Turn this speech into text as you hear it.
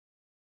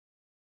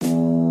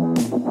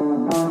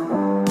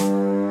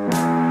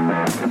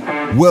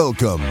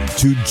Welcome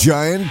to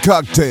Giant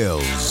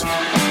Cocktails,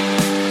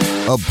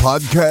 a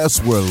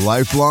podcast where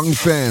lifelong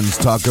fans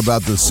talk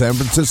about the San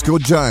Francisco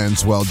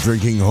Giants while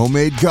drinking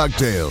homemade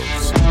cocktails.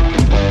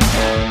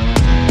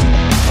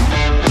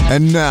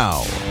 And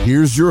now,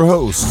 here's your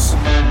hosts,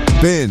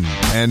 Ben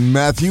and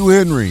Matthew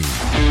Henry.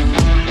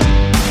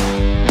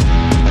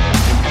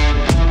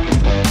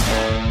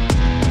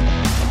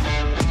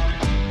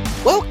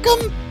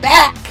 Welcome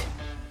back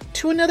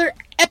to another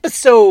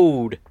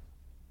episode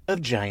of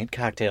Giant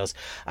Cocktails.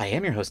 I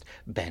am your host,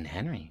 Ben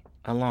Henry,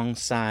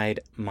 alongside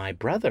my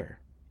brother,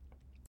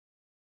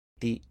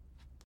 the...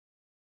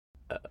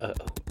 You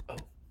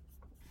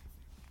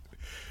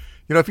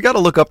know, if you got to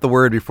look up the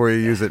word before you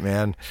use it,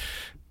 man.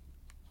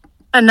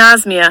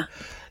 Anosmia.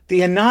 The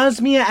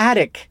anosmia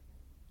addict,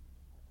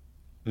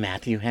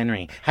 Matthew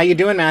Henry. How you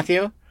doing,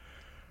 Matthew?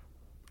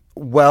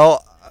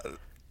 Well,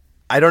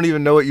 I don't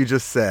even know what you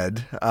just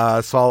said.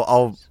 So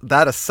I'll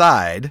that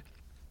aside,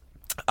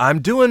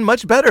 I'm doing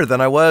much better than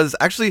I was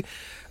actually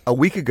a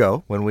week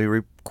ago when we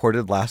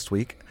recorded last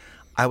week.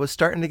 I was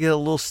starting to get a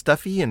little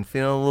stuffy and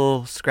feeling a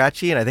little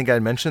scratchy, and I think I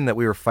mentioned that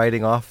we were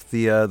fighting off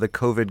the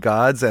COVID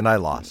gods, and I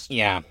lost.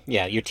 Yeah.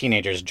 Your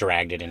teenagers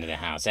dragged it into the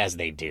house, as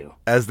they do.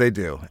 As they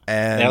do,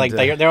 and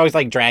they're always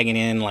like dragging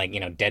in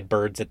dead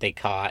birds that they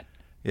caught.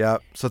 Yeah.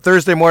 So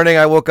Thursday morning,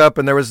 I woke up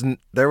and there was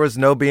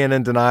no being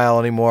in denial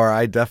anymore.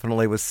 I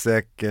definitely was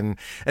sick, and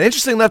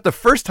interestingly enough, the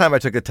first time I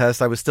took a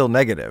test, I was still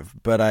negative,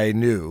 but I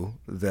knew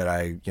that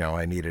I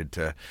needed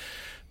to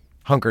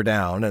hunker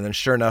down. And then,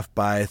 sure enough,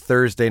 by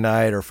Thursday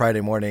night or Friday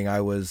morning,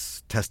 I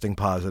was testing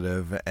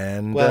positive.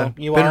 And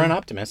you are an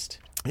optimist.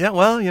 Yeah.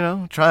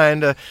 Well,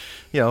 trying to,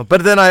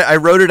 But then I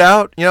wrote it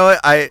out.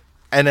 I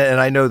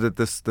know that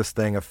this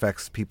thing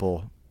affects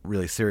people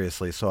really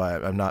seriously, so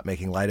I'm not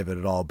making light of it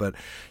at all, but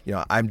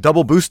I'm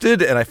double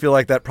boosted, and I feel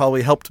like that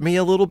probably helped me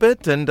a little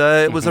bit, and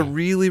it was a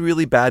really,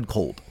 really bad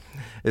cold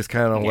is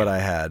kind of what I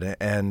had,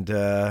 and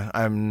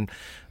I'm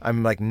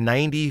like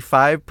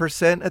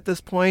 95% at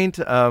this point.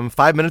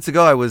 5 minutes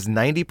ago I was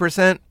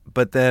 90%,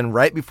 but then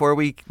right before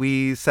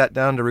we sat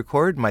down to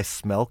record, my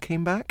smell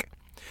came back,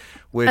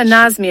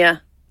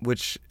 anosmia,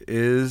 which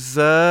was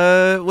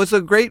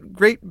a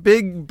great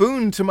big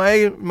boon to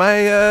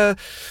my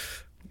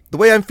the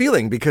way I'm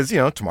feeling, because,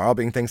 tomorrow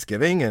being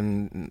Thanksgiving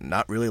and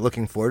not really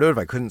looking forward to it if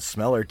I couldn't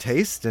smell or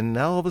taste, and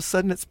now all of a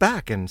sudden it's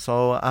back. And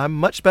so I'm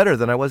much better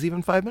than I was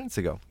even 5 minutes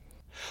ago.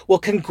 Well,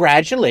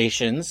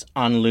 congratulations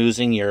on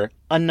losing your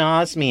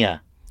anosmia.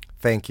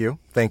 Thank you.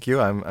 I'm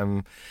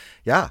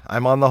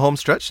on the home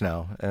stretch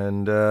now.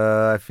 And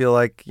I feel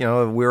like,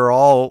 we're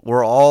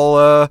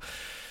all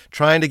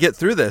trying to get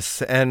through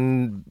this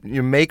and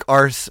make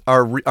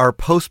our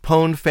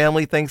postponed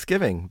family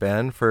Thanksgiving,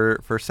 Ben,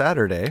 for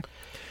Saturday.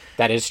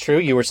 That is true.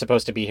 You were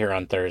supposed to be here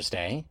on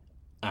Thursday,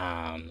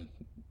 but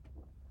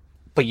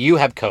you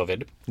have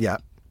COVID. Yeah,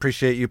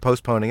 appreciate you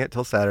postponing it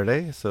till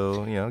Saturday.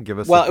 So give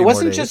us. Well, a few it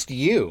wasn't more days. just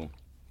you.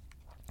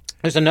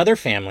 There's another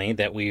family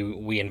that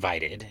we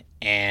invited,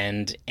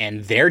 and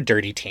their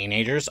dirty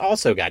teenagers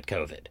also got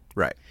COVID.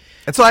 Right.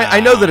 And so I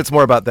know that it's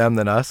more about them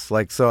than us.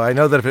 So I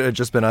know that if it had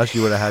just been us,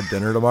 you would have had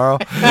dinner tomorrow.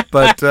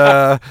 But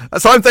so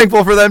I'm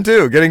thankful for them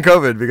too, getting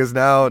COVID, because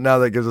now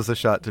that gives us a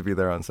shot to be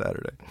there on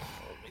Saturday.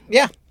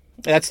 Yeah.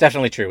 That's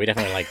definitely true. We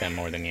definitely like them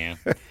more than you.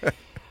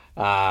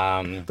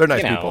 They're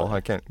nice people. I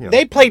can't.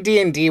 They play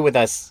D&D with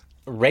us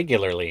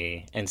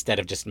regularly instead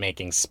of just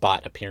making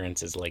spot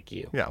appearances like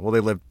you. Yeah. Well, they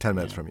live 10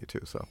 minutes from you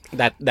too, so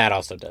that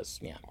also does.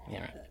 Yeah.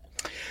 Right.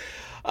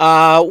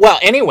 Well,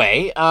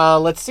 anyway,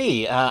 let's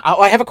see.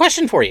 I have a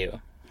question for you.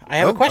 I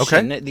have a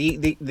question.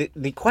 Okay.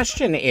 The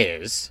question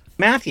is,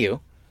 Matthew,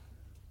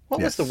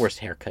 what was Yes. the worst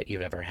haircut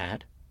you've ever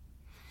had?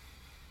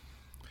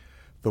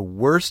 The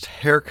worst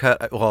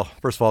haircut. Well,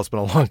 first of all, it's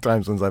been a long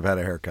time since I've had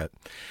a haircut.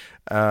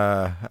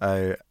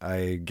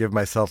 I give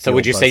myself. So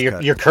would you say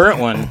your current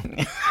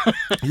one?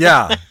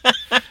 Yeah.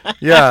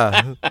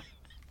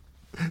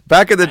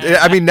 Back in the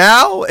day,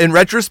 now in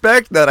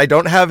retrospect that I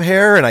don't have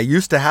hair and I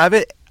used to have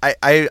it,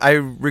 I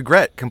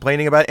regret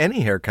complaining about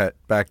any haircut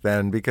back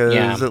then,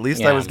 because at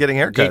least I was getting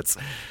haircuts.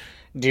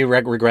 Do you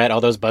regret all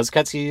those buzz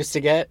cuts you used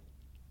to get?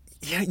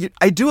 Yeah,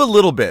 I do a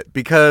little bit,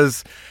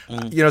 because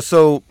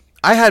so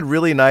I had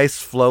really nice,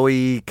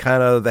 flowy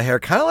kind of the hair,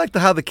 kind of like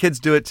how the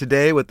kids do it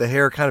today, with the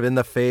hair kind of in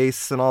the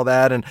face and all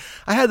that. And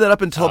I had that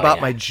up until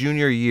my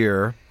junior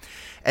year.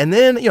 And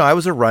then, I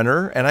was a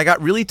runner, and I got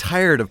really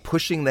tired of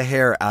pushing the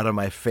hair out of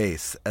my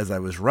face as I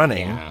was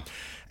running. Yeah.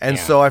 And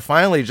so I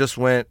finally just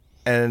went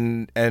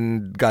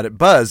and got it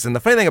buzzed. And the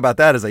funny thing about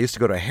that is I used to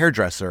go to a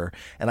hairdresser,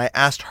 and I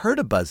asked her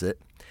to buzz it,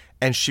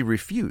 and she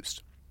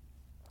refused.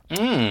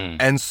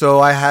 And so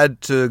I had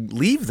to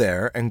leave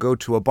there and go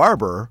to a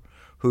barber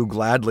who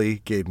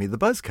gladly gave me the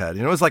buzz cut.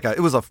 It was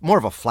more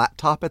of a flat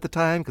top at the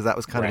time, because that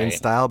was kind of in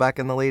style back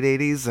in the late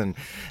 80s, and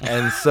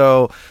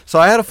so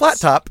I had a flat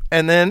top,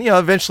 and then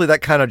eventually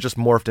that kind of just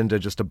morphed into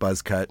just a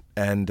buzz cut,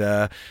 and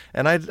I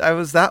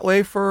was that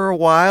way for a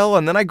while,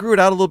 and then I grew it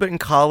out a little bit in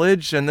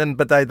college, and then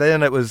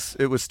then it was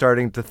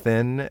starting to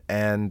thin,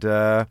 and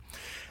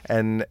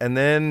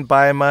then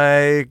by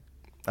my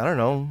I don't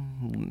know,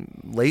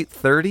 late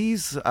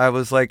 30s, I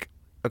was like,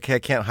 okay, I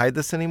can't hide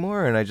this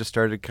anymore. And I just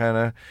started kind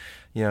of,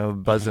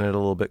 buzzing it a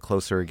little bit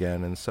closer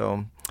again. And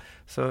so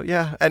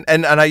yeah.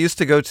 And I used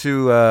to go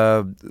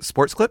to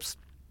Sports Clips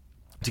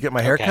to get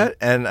my hair cut.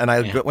 And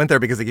I went there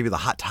because they give you the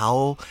hot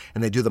towel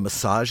and they do the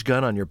massage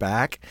gun on your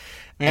back.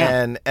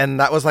 Yeah. And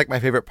that was like my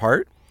favorite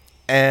part.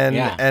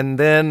 And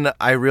then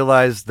I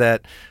realized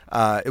that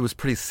it was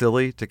pretty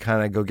silly to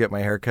kind of go get my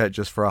hair cut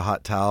just for a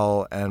hot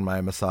towel and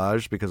my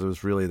massage, because it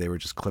was really, they were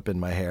just clipping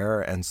my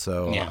hair. And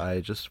so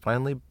I just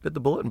finally bit the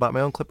bullet and bought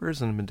my own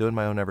clippers and have been doing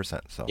my own ever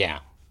since. So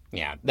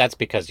yeah, that's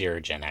because you're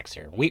a Gen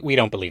Xer. We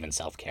don't believe in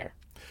self-care.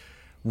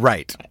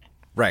 Right,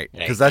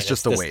 because that's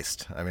just a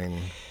waste. I mean,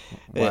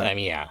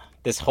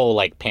 this whole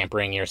like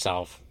pampering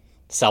yourself,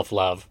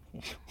 self-love.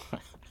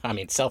 I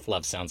mean,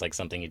 self-love sounds like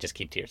something you just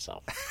keep to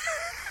yourself.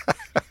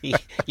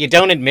 You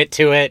don't admit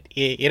to it.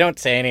 You don't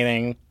say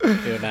anything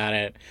about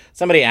it.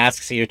 Somebody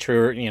asks you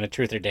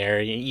truth or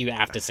dare. You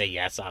have to say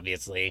yes,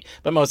 obviously.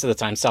 But most of the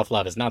time,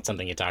 self-love is not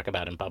something you talk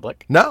about in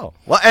public. No.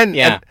 Well, and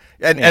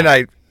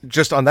I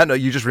just on that note,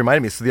 you just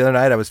reminded me. So the other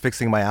night I was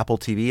fixing my Apple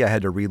TV. I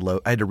had to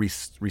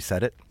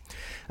reset it.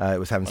 It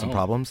was having some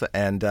problems,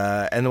 and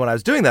when I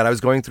was doing that, I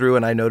was going through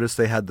and I noticed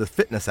they had the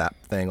fitness app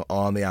thing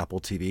on the Apple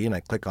TV, and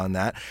I click on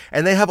that,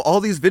 and they have all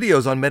these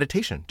videos on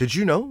meditation. Did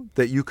you know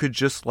that you could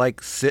just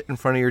like sit in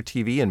front of your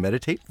TV and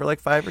meditate for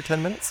like 5 or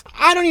 10 minutes?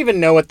 I don't even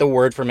know what the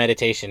word for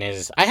meditation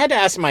is. I had to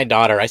ask my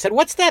daughter. I said,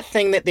 "What's that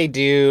thing that they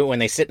do when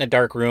they sit in a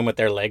dark room with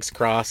their legs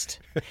crossed,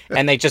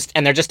 and they're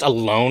just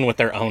alone with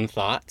their own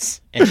thoughts?"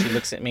 And she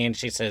looks at me and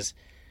she says,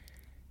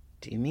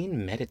 "Do you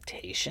mean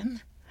meditation?"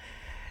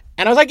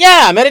 And I was like,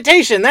 "Yeah,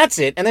 meditation, that's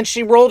it." And then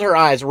she rolled her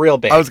eyes real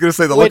big. I was going to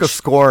say the look of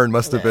scorn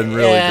must have been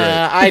really great.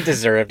 I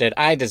deserved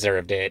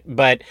it.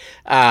 But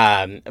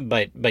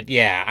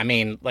yeah, I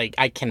mean, like,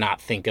 I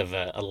cannot think of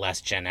a less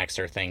Gen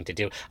Xer thing to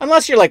do,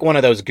 unless you're like one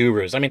of those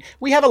gurus. I mean,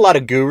 we have a lot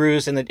of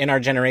gurus in our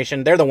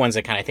generation. They're the ones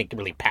that kind of think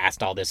really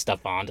passed all this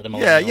stuff on to the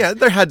millennials. Yeah,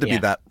 there had to be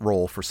that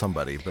role for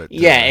somebody. But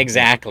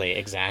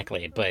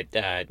exactly.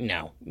 But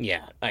no,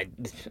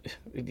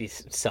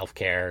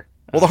 self-care.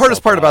 Well, the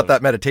hardest part about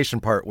that meditation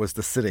part was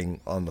the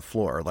sitting on the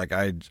floor. Like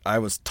I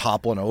was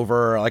toppling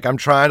over. Like I'm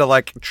trying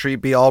to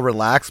be all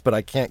relaxed, but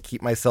I can't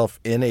keep myself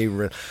in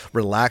a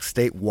relaxed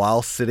state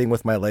while sitting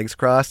with my legs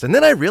crossed. And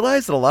then I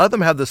realized that a lot of them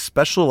have this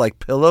special like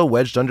pillow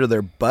wedged under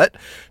their butt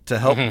to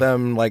help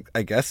them, like,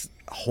 I guess,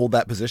 hold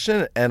that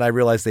position. And I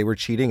realized they were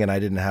cheating, and I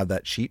didn't have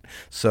that cheat.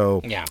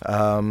 So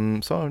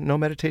so no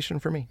meditation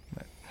for me.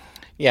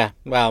 Yeah.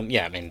 Well,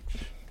 yeah. I mean,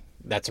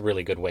 that's a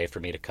really good way for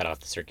me to cut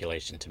off the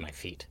circulation to my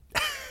feet.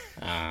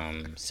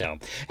 So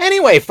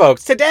anyway,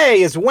 folks,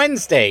 today is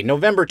Wednesday,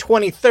 November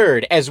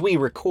 23rd, as we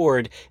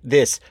record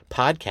this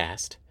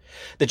podcast.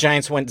 The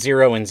Giants went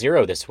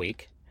 0-0 this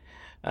week,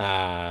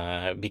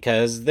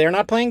 because they're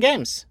not playing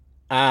games.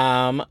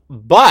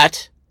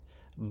 But,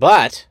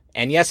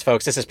 and yes,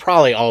 folks, this is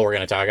probably all we're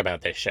going to talk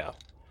about this show.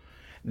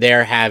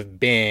 There have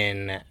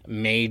been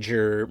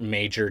major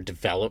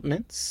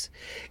developments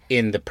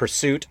in the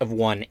pursuit of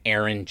one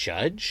Aaron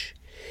Judge.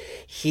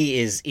 He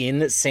is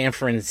in San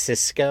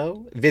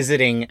Francisco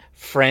visiting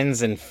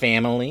friends and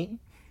family.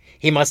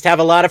 He must have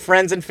a lot of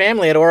friends and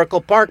family at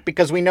Oracle Park,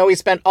 because we know he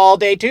spent all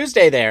day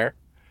Tuesday there.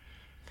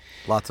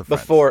 Lots of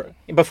friends.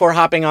 Before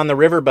hopping on the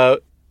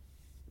riverboat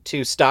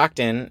to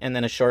Stockton, and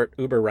then a short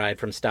Uber ride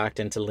from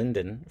Stockton to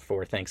Linden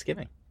for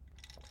Thanksgiving.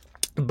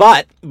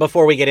 But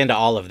before we get into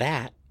all of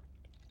that,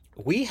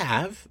 we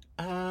have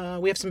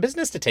some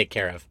business to take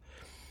care of.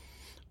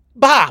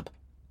 Bob,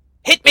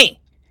 hit me.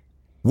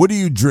 What are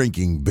you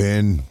drinking,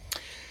 Ben?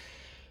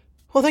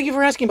 Well, thank you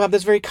for asking, Bob.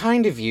 That's very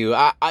kind of you.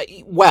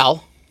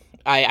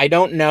 I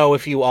don't know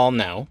if you all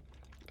know.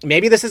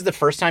 Maybe this is the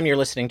first time you're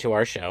listening to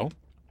our show,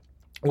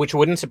 which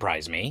wouldn't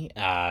surprise me.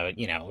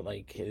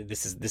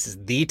 This is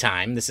the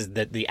time. This is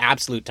the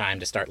absolute time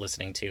to start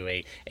listening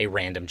to a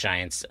Random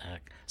Giants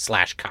 /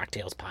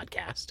 Cocktails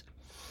podcast.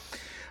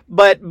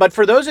 But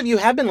for those of you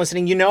who have been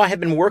listening, you know I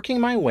have been working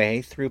my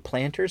way through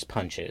Planters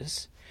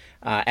Punches,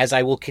 as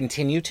I will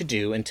continue to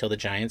do until the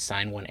Giants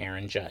sign one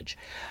Aaron Judge.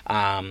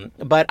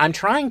 But I'm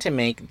trying to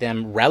make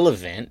them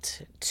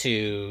relevant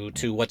to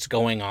what's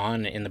going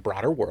on in the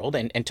broader world.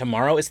 And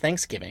tomorrow is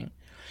Thanksgiving.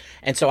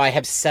 And so I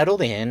have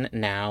settled in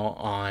now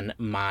on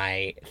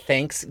my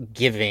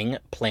Thanksgiving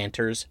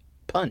Planters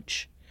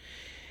Punch.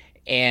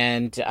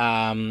 And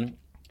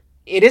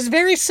it is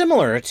very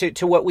similar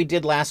to what we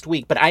did last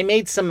week, but I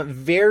made some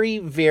very,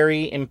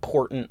 very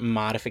important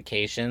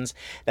modifications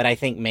that I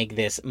think make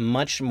this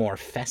much more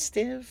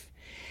festive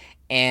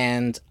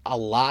and a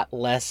lot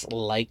less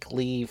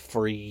likely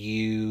for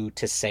you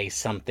to say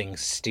something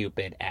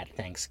stupid at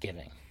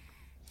Thanksgiving.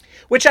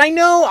 Which I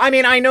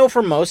know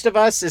for most of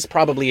us is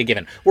probably a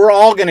given. We're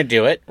all going to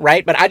do it,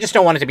 right? But I just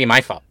don't want it to be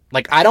my fault.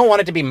 Like, I don't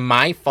want it to be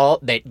my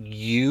fault that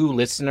you,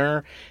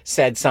 listener,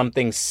 said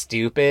something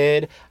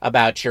stupid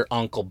about your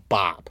Uncle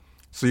Bob.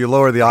 So you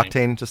lower the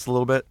octane just a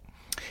little bit?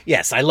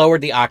 Yes, I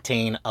lowered the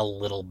octane a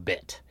little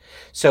bit.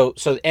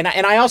 And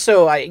I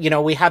also,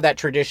 we have that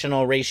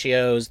traditional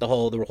ratios, the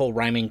whole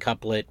rhyming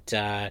couplet,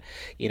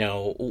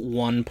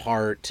 one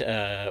part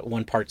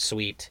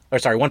sweet, or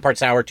sorry, 1 part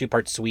sour, 2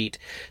 parts sweet,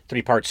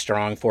 3 parts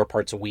strong, 4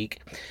 parts weak.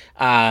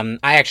 I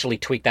actually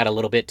tweaked that a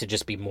little bit to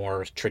just be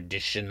more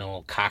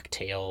traditional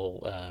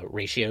cocktail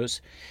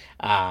ratios,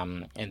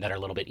 and that are a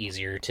little bit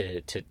easier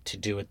to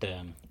do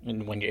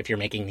if you're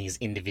making these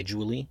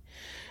individually.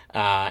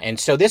 And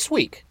so this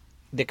week,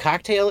 the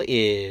cocktail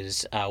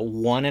is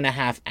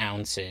 1.5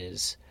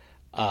 ounces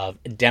of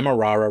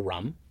Demerara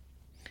rum.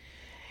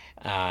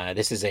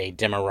 This is a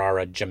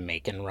Demerara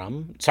Jamaican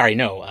rum.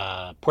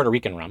 Puerto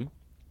Rican rum.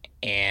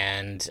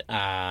 And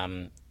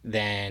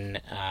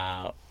then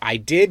I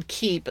did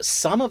keep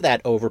some of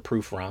that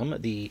overproof rum.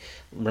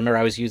 Remember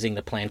I was using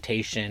the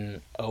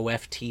Plantation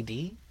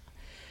OFTD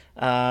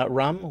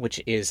rum, which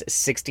is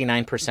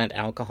 69%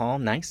 alcohol.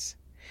 Nice.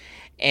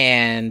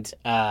 And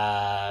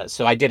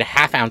so I did a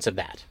 1/2 ounce of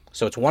that.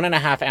 So it's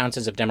 1.5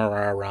 ounces of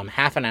Demerara rum,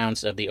 1/2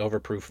 ounce of the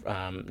overproof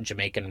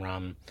Jamaican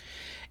rum,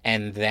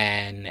 and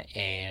then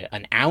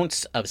an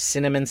ounce of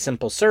cinnamon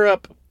simple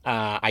syrup.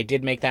 I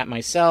did make that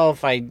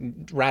myself. I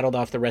rattled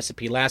off the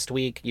recipe last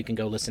week. You can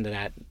go listen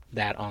to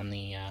that on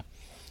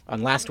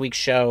last week's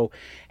show.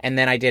 And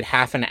then I did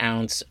 1/2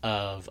 ounce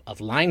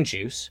of lime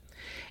juice.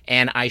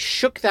 And I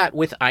shook that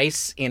with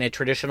ice in a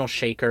traditional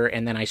shaker,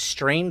 and then I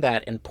strained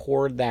that and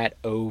poured that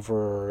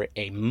over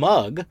a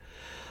mug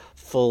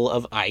full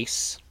of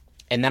ice.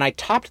 And then I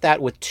topped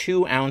that with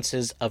 2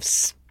 ounces of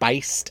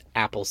spiced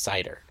apple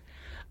cider.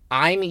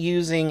 I'm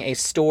using a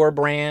store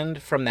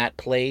brand from that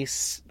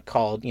place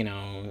called,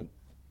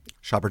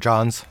 Shopper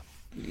John's.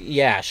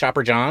 Yeah,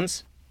 Shopper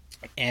John's.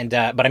 And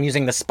but I'm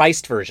using the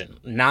spiced version,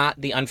 not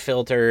the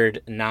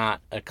unfiltered, not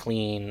the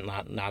clean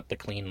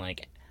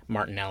like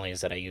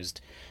Martinelli's that I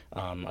used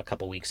a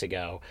couple weeks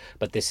ago.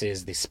 But this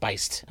is the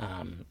spiced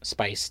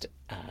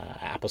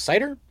apple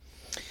cider.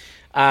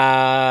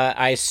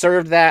 I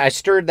stirred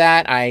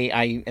that.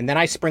 And then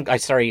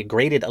I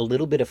grated a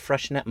little bit of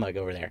fresh nutmeg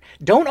over there.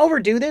 Don't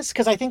overdo this,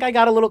 because I think I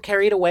got a little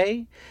carried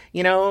away.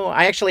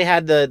 I actually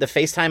had the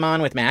FaceTime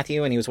on with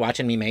Matthew, and he was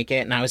watching me make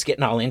it, and I was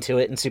getting all into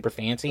it and super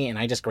fancy, and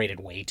I just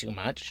grated way too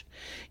much.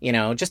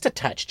 Just a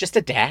touch, just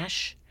a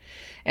dash.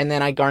 And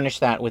then I garnished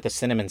that with a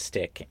cinnamon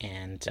stick,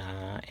 and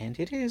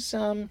it is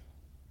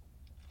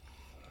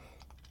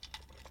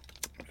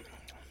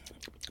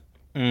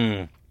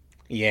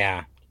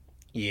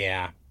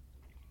yeah.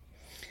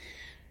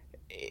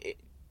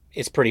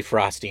 It's pretty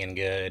frosty and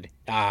good.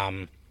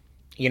 Now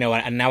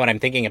what I'm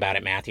thinking about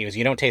it, Matthew, is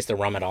you don't taste the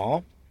rum at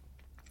all.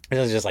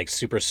 This is just like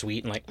super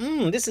sweet and like,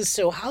 this is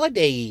so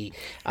holiday.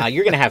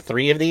 You're going to have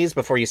 3 of these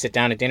before you sit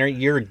down at dinner.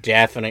 You're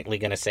definitely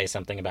going to say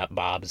something about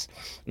Bob's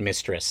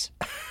mistress.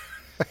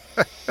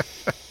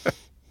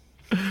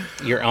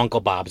 Your Uncle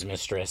Bob's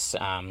mistress.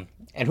 And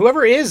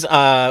whoever is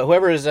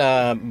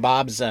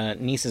Bob's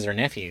nieces or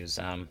nephews,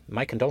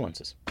 my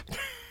condolences.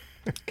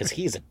 Because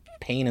he's a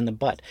pain in the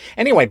butt.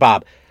 Anyway,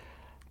 Bob,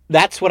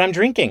 that's what I'm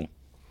drinking.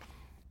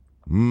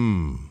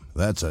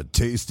 That's a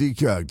tasty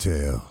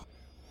cocktail.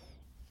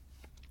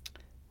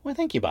 Well,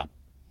 thank you, Bob.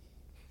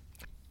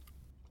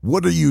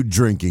 What are you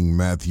drinking,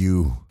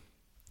 Matthew?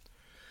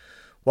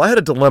 Well, I had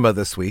a dilemma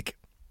this week.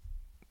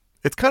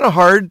 It's kind of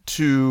hard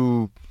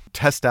to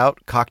test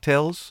out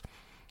cocktails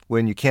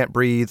when you can't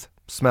breathe,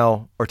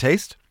 smell, or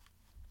taste.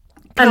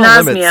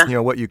 Anosmia. Limits,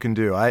 what you can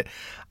do. I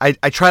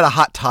tried a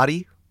hot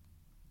toddy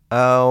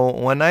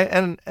one night,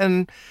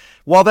 and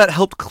while that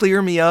helped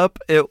clear me up,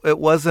 it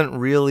wasn't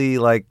really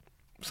like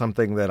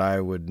something that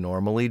I would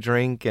normally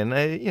drink,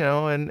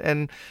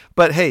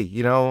 but hey,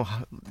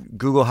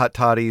 Google hot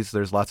toddies.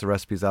 There's lots of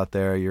recipes out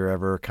there. You're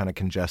ever kind of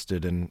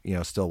congested and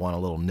still want a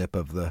little nip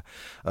of the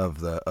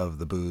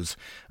booze.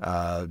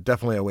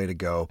 Definitely a way to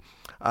go.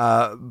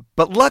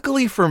 But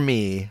luckily for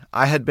me,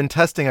 I had been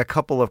testing a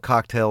couple of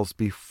cocktails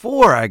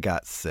before I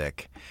got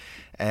sick.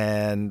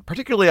 And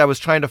particularly, I was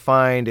trying to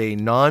find a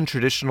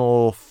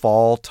non-traditional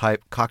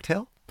fall-type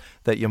cocktail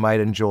that you might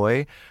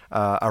enjoy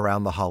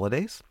around the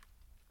holidays.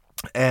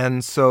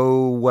 And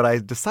so what I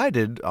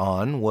decided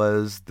on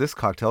was this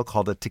cocktail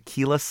called a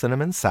Tequila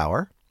Cinnamon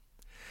Sour.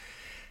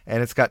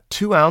 And it's got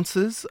 2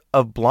 ounces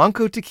of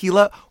Blanco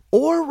tequila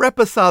or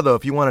Reposado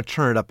if you want to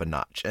turn it up a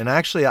notch. And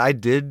actually, I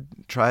did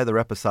try the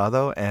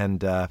Reposado,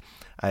 and I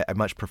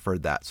much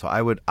preferred that. So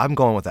I'm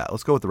going with that.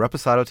 Let's go with the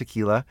Reposado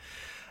tequila.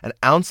 An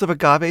ounce of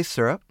agave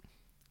syrup,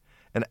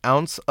 an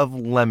ounce of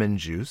lemon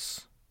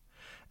juice,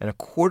 and a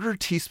 1/4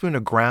 teaspoon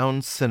of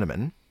ground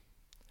cinnamon,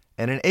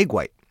 and an egg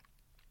white.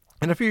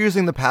 And if you're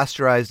using the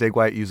pasteurized egg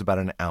white, use about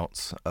an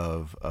ounce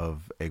of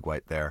egg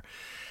white there.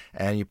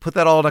 And you put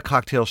that all in a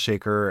cocktail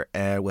shaker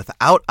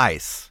without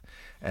ice.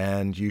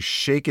 And you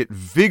shake it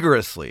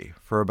vigorously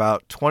for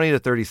about 20 to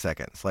 30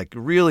 seconds. Like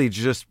really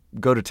just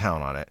go to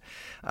town on it.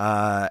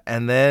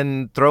 And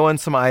then throw in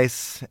some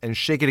ice and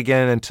shake it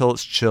again until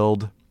it's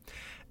chilled.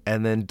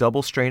 And then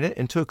double strain it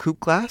into a coupe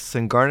glass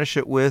and garnish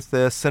it with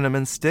a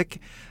cinnamon stick.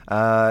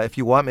 If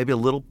you want, maybe a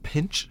little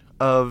pinch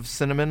of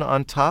cinnamon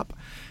on top,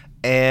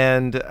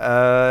 and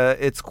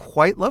it's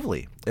quite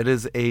lovely. It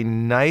is a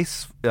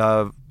nice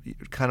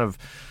kind of.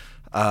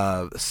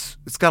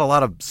 It's got a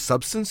lot of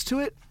substance to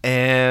it,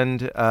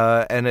 and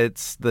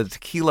it's the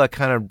tequila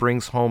kind of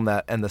brings home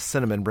that, and the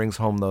cinnamon brings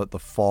home the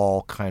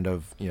fall kind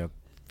of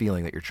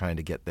feeling that you're trying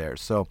to get there.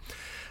 So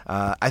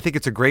I think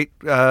it's a great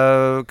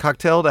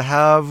cocktail to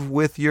have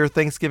with your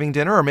Thanksgiving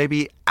dinner, or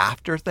maybe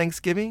after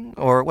Thanksgiving,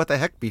 or what the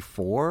heck,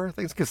 before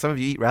Thanksgiving, because some of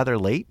you eat rather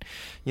late.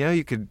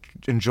 You could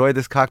enjoy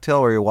this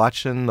cocktail while you're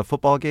watching the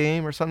football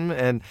game or something,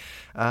 and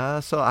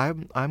so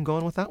I'm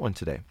going with that one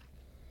today.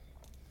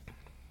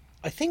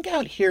 I think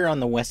out here on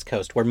the West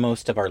Coast, where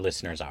most of our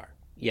listeners are,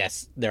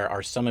 yes, there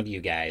are some of you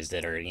guys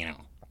that are,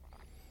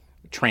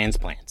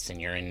 transplants,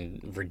 and you're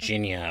in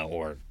Virginia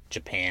or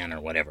Japan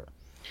or whatever.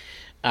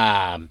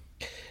 I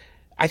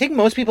think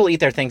most people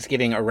eat their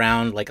Thanksgiving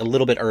around like a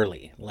little bit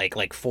early,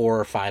 like 4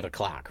 or 5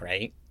 o'clock,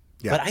 right?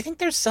 Yeah. But I think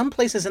there's some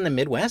places in the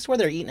Midwest where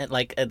they're eating it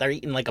like a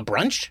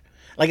brunch,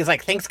 like it's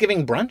like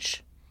Thanksgiving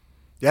brunch.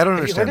 Yeah, I don't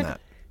understand that.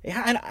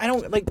 Yeah, I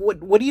don't like.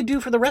 What do you do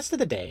for the rest of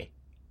the day?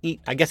 Eat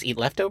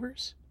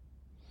leftovers.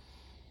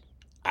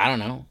 I don't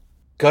know.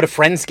 Go to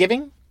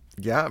Friendsgiving?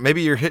 Yeah,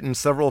 maybe you're hitting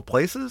several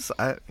places.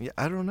 I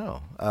don't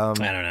know. I don't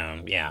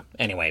know. Yeah.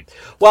 Anyway,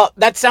 well,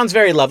 that sounds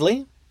very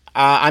lovely.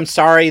 I'm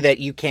sorry that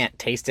you can't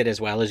taste it as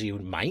well as you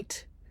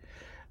might.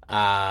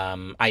 I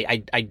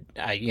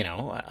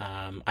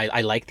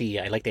like the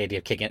idea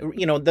of kicking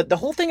it. The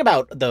whole thing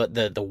about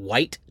the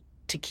white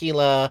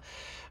tequila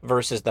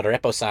versus the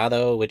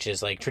reposado, which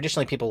is like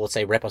traditionally people will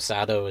say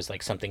reposado is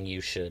like something you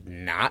should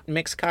not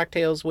mix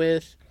cocktails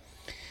with.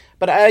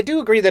 But I do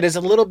agree that it's a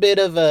little bit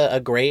of a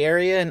gray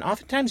area, and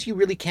oftentimes you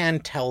really can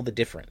tell the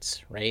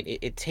difference, right?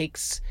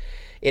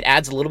 It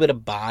adds a little bit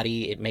of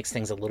body, it makes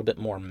things a little bit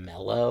more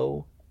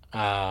mellow,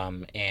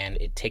 and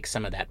it takes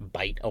some of that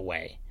bite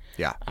away.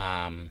 Yeah.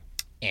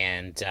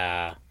 And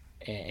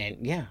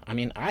yeah, I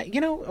mean,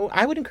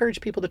 I would encourage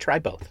people to try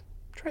both.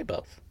 Try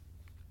both.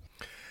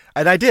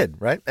 And I did,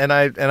 right? And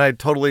I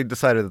totally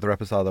decided that the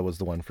Reposado was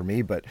the one for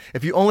me. But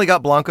if you only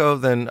got Blanco,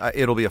 then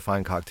it'll be a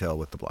fine cocktail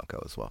with the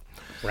Blanco as well.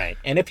 Right.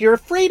 And if you're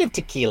afraid of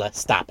tequila,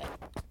 stop it.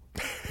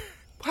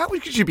 How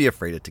could you be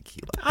afraid of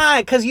tequila?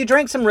 Because you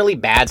drank some really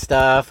bad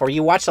stuff, or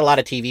you watched a lot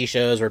of TV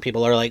shows where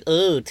people are like,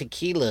 "Oh,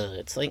 tequila."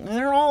 It's like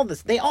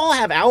they all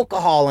have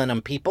alcohol in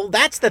them. People,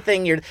 that's the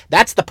thing.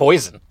 That's the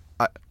poison.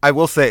 I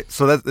will say.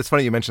 So it's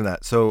funny you mentioned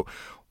that. So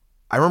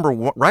I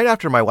remember right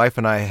after my wife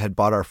and I had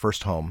bought our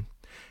first home.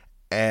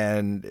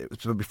 And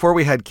so before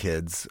we had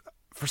kids,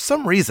 for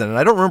some reason, and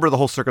I don't remember the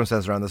whole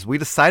circumstance around this, we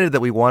decided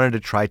that we wanted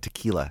to try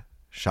tequila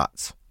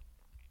shots.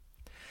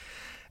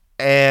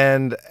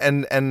 And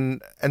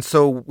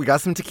so we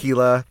got some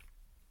tequila,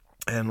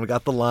 and we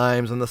got the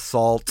limes and the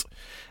salt,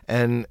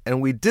 and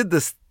we did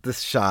this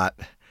shot,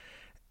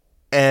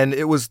 and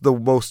it was the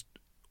worst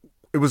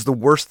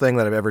thing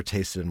that I've ever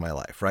tasted in my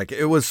life, right?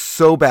 It was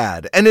so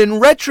bad. And in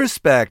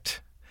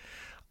retrospect,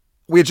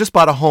 we had just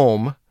bought a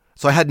home,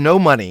 so I had no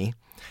money.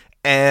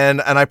 And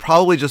I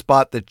probably just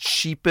bought the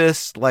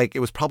cheapest, like it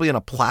was probably in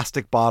a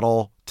plastic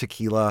bottle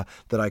tequila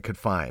that I could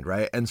find,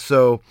 right? And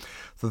so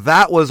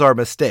that was our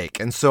mistake.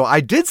 And so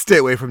I did stay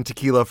away from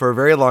tequila for a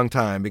very long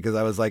time because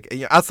I was like,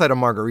 outside of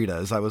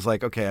margaritas, I was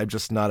like, okay, I'm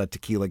just not a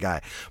tequila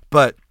guy.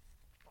 But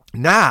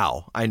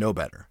now I know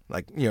better.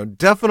 Like,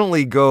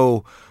 definitely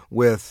go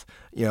with,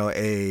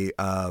 a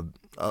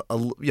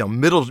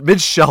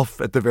mid shelf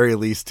at the very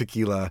least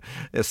tequila.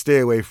 Stay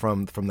away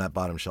from that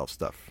bottom shelf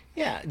stuff.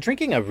 Yeah,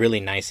 drinking a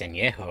really nice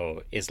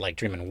añejo is like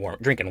drinking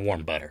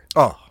warm butter.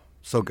 Oh,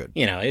 so good.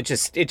 It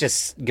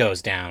just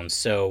goes down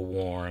so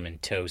warm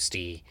and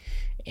toasty,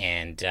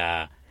 and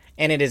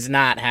it does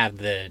not have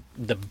the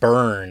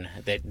burn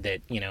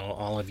that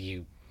all of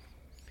you.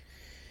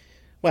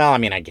 Well, I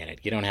mean, I get it.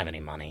 You don't have any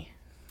money,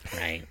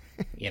 right?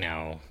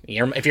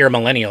 If you're a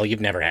millennial,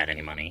 you've never had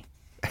any money.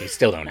 You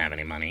still don't have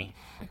any money.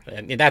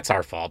 That's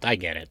our fault. I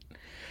get it.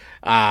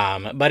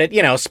 But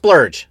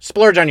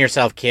splurge on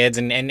yourself, kids,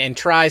 and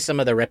try some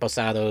of the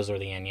reposados or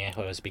the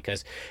añejos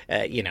because,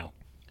 I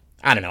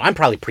don't know. I'm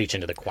probably preaching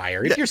to the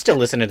choir. If you're still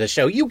listening to the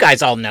show, you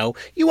guys all know.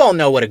 You all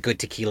know what a good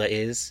tequila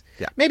is.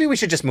 Yeah. Maybe we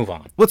should just move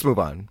on. Let's move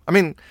on. I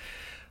mean,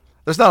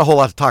 there's not a whole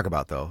lot to talk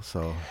about, though,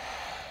 so.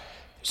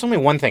 There's only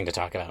one thing to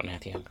talk about,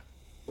 Matthew.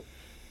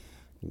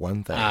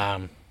 One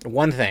thing.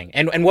 One thing.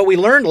 And what we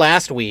learned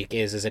last week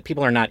is that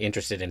people are not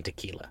interested in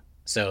tequila.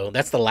 So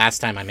that's the last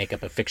time I make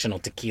up a fictional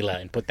tequila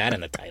and put that in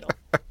the title.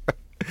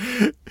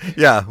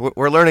 Yeah,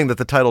 we're learning that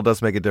the title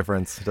does make a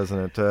difference,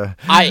 doesn't it?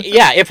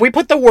 If we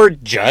put the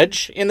word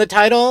judge in the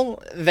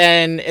title,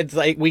 then it's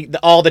like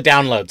all the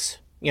downloads.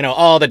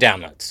 All the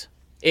downloads.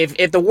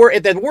 If the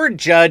word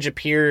judge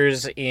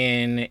appears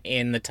in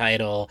the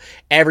title,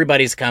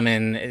 everybody's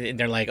coming.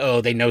 They're like,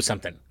 oh, they know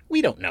something.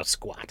 We don't know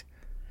squat.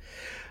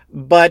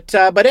 But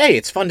hey,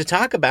 it's fun to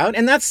talk about,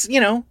 and that's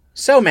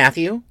so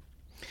Matthew.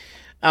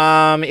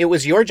 It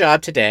was your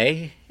job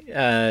today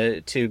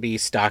to be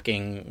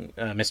stalking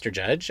Mr.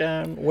 Judge.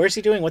 Where's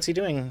he doing? What's he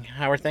doing?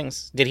 How are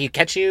things? Did he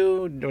catch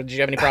you? Did you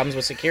have any problems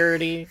with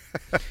security?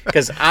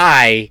 Because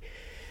I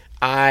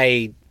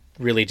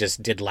really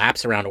just did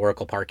laps around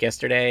Oracle Park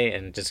yesterday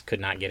and just could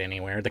not get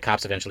anywhere. The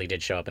cops eventually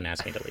did show up and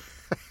asked me to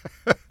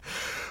leave.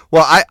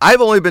 Well,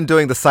 I've only been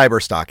doing the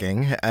cyber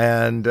stalking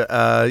and,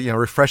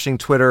 refreshing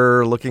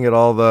Twitter, looking at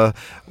all the,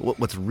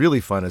 what's really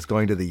fun is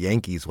going to the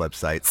Yankees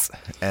websites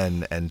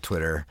and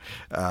Twitter,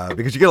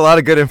 because you get a lot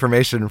of good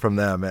information from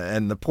them.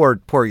 And the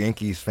poor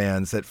Yankees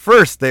fans, at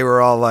first they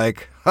were all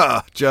like,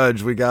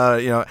 Judge, we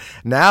got it.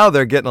 Now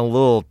they're getting a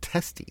little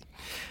testy.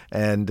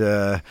 And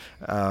they're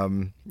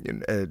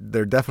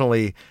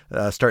definitely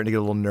starting to get a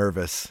little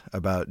nervous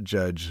about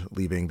Judge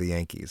leaving the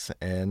Yankees.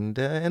 And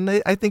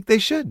I think they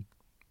should.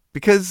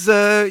 Because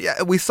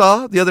we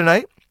saw the other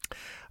night,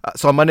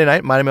 so on Monday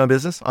night, minding my own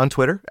business on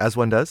Twitter, as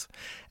one does,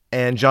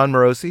 and John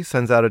Morosi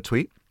sends out a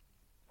tweet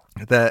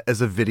that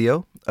is a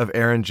video of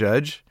Aaron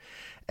Judge,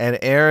 and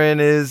Aaron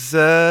is,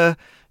 that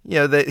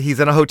he's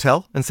in a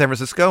hotel in San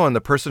Francisco, and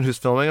the person who's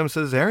filming him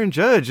says, "Aaron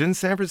Judge in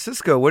San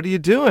Francisco, what are you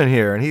doing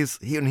here?" And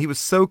he was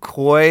so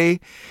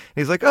coy.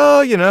 He's like,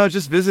 "Oh,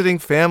 just visiting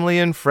family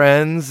and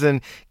friends,"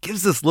 and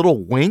gives this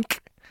little wink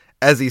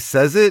as he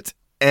says it,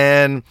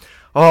 and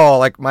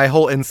like my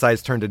whole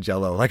insides turned to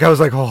jello. Like I was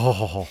like,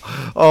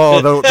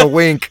 the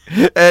wink,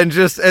 and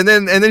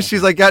then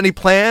she's like, "Got any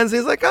plans?" And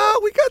he's like,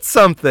 "Oh, we got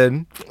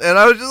something," and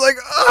I was just like,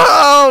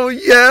 "Oh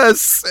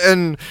yes,"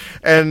 and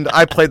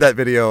I played that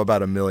video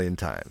about 1 million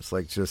times,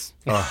 like just.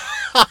 Well,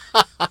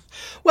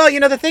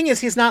 the thing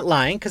is, he's not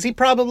lying because he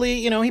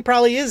probably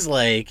is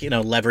like,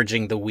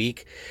 leveraging the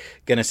week,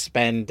 gonna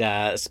spend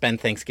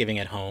Thanksgiving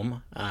at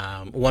home.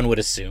 One would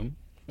assume,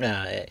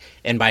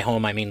 and by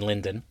home I mean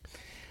Linden.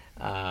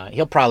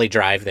 He'll probably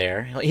drive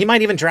there. He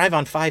might even drive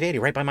on 580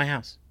 right by my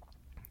house.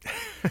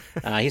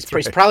 He's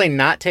probably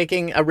not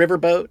taking a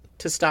riverboat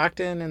to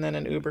Stockton and then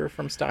an Uber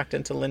from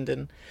Stockton to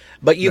Linden.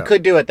 But you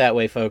could do it that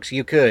way, folks.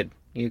 You could.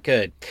 No,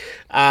 if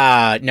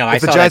I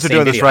saw the Giants are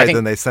doing video. this right,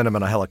 then they send him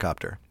in a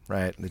helicopter,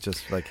 right? It's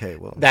just like, hey,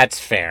 well. That's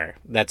fair.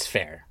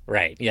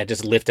 Right. Yeah,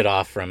 just lift it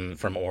off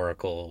from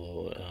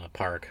Oracle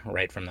Park,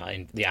 right from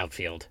the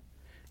outfield,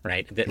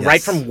 right? Yes.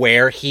 Right from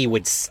where he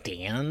would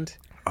stand.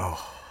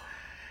 Oh.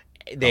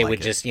 They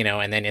would just,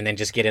 and then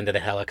just get into the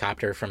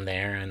helicopter from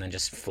there, and then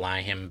just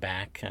fly him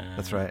back.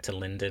 That's right. To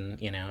Linden.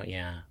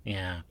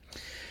 Yeah.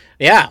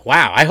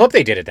 Wow. I hope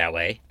they did it that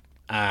way.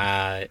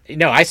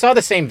 I saw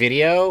the same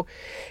video,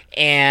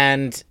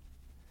 and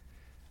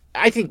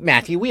I think,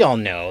 Matthew, we all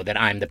know that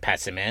I'm the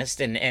pessimist,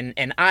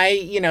 and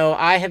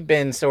I have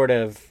been sort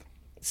of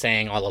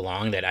saying all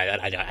along that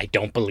I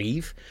don't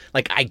believe.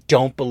 Like, I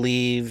don't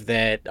believe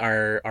that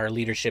our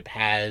leadership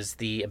has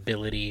the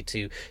ability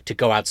to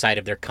go outside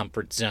of their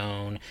comfort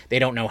zone. They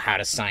don't know how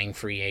to sign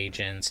free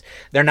agents.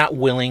 They're not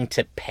willing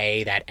to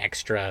pay that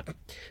extra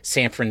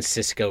San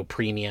Francisco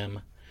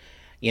premium,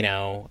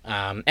 and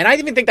I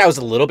even think that was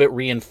a little bit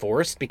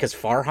reinforced because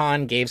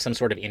Farhan gave some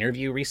sort of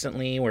interview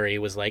recently where he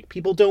was like,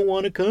 people don't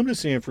want to come to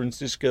San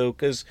Francisco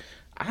because,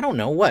 I don't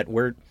know what,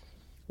 we're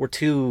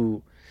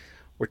too,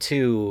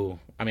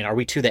 are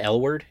we too the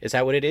L word? Is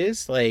that what it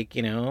is? Like,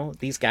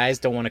 these guys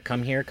don't want to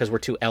come here because we're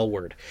too L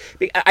word.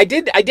 I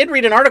did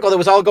read an article that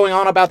was all going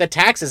on about the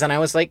taxes, and I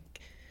was like,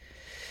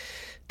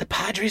 the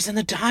Padres and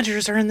the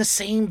Dodgers are in the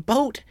same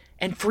boat,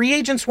 and free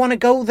agents want to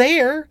go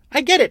there.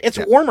 I get it. It's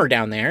warmer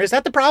down there. Is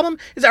that the problem?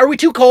 Are we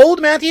too cold,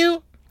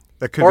 Matthew?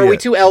 That could or be are we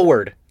too L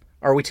word?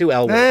 Are we too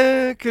L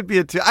word? It could be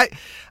a too.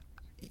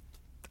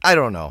 I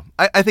don't know.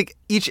 I think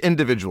each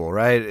individual,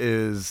 right,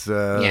 is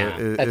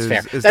that's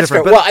fair. Is that's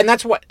different. fair. Well, and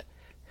that's what.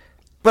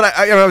 But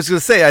I was going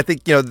to say, I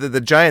think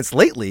the Giants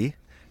lately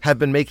have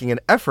been making an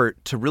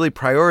effort to really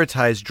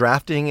prioritize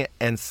drafting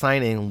and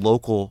signing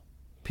local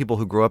people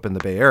who grew up in the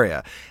Bay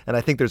Area, and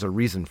I think there's a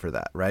reason for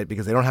that, right?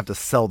 Because they don't have to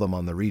sell them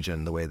on the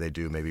region the way they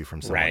do maybe from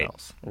someone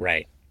else.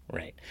 Right.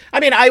 I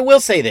mean, I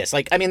will say this: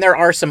 there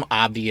are some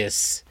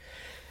obvious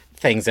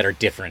things that are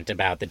different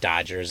about the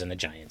Dodgers and the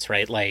Giants,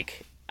 right?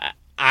 Like,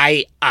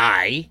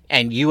 I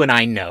and you and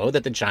I know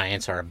that the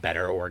Giants are a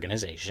better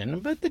organization,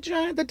 but the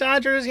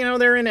Dodgers,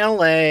 they're in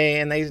LA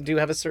and they do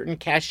have a certain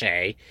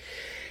cachet.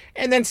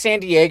 And then San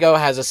Diego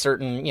has a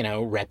certain,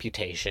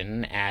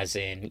 reputation as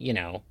in,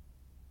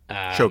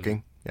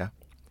 choking. Yeah.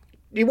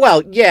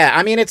 Well, yeah.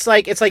 I mean, it's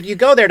like you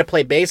go there to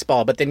play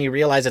baseball, but then you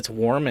realize it's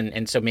warm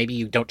and so maybe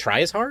you don't try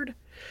as hard.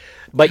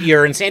 But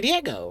you're in San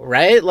Diego,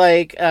 right?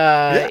 Like,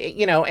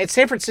 and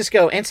San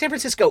Francisco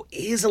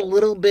is a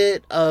little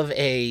bit of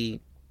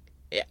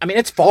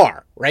it's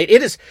far, right?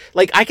 It is,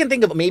 like, I can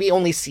think of maybe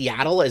only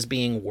Seattle as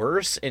being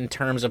worse in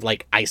terms of,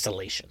 like,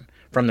 isolation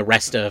from the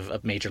rest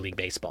of Major League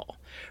Baseball,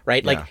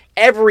 right? Like,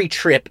 every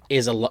trip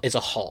is a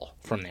haul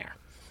from there,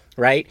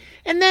 right?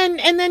 And then,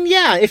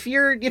 if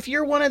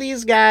you're one of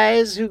these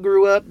guys who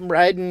grew up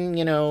riding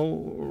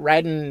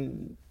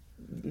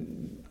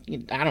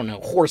I don't know,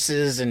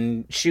 horses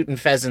and shooting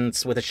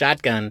pheasants with a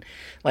shotgun,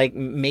 like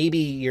maybe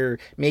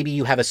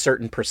you have a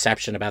certain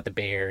perception about the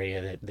Bay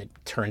Area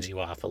that turns you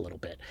off a little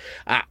bit.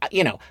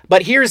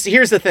 But here's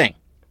the thing.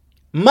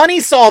 Money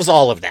solves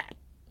all of that.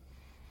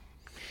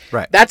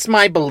 Right. That's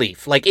my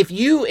belief. Like if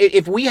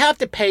we have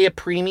to pay a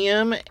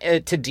premium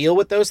to deal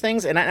with those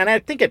things, and I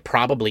think it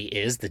probably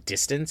is, the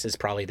distance is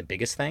probably the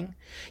biggest thing,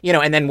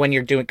 and then when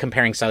you're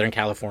comparing Southern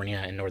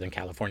California and Northern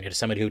California to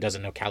somebody who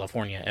doesn't know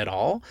California at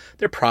all,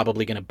 they're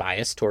probably going to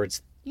bias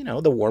towards,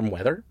 the warm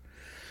weather.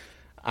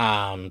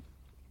 But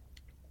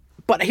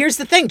here's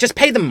the thing, just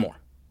pay them more,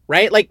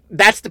 right? Like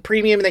that's the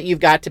premium that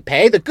you've got to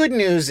pay. The good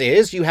news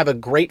is you have a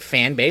great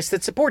fan base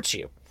that supports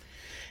you.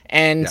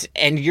 And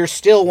you're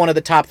still one of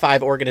the top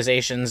 5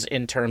 organizations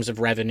in terms of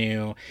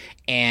revenue.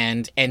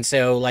 And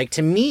so, like,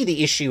 to me,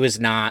 the issue is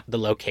not the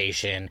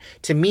location.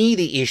 To me,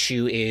 the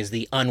issue is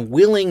the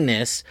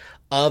unwillingness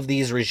of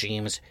these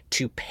regimes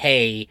to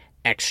pay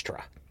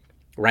extra,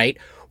 right?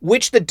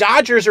 Which the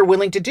Dodgers are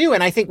willing to do,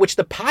 and I think which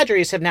the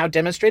Padres have now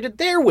demonstrated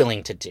they're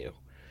willing to do.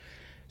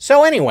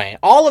 So anyway,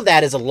 all of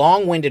that is a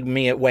long-winded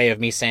way of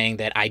me saying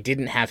that I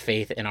didn't have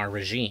faith in our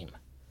regime.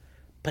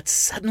 But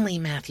suddenly,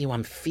 Matthew,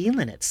 I'm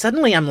feeling it.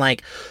 Suddenly, I'm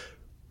like,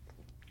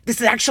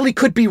 this actually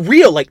could be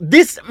real. Like,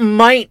 this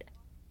might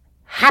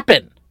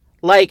happen.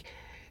 Like,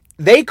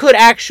 they could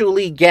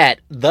actually get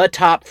the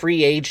top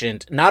free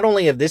agent, not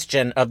only of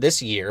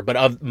this year, but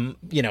of,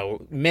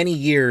 many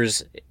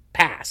years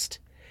past.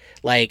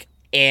 Like,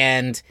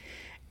 and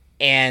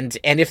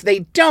if they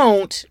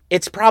don't,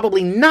 it's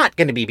probably not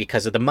going to be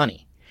because of the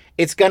money.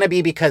 It's going to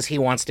be because he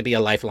wants to be a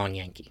lifelong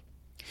Yankee.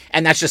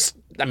 And that's just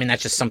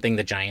something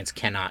the Giants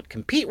cannot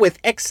compete with,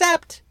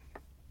 except,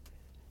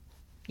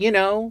 he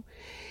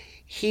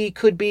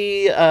could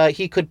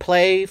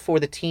play for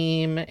the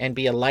team and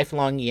be a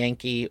lifelong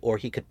Yankee, or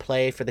he could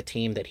play for the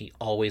team that he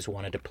always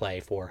wanted to play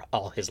for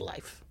all his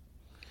life.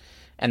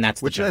 And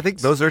that's which Giants. I think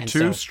those are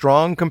two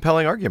strong,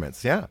 compelling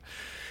arguments. Yeah.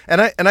 And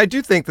I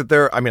do think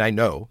that I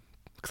know,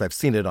 because I've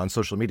seen it on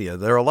social media,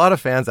 there are a lot of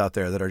fans out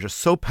there that are just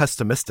so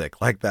pessimistic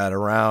like that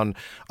around,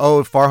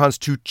 Farhan's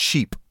too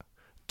cheap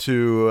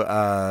to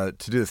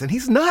do this, and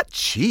he's not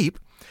cheap.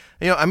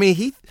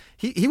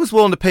 He was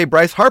willing to pay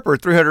Bryce Harper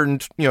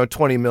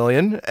 $320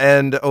 million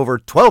and over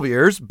 12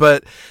 years,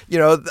 but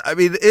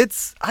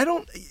it's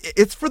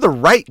for the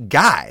right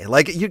guy.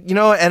 Like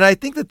and I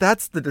think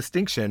that's the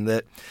distinction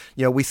that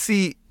we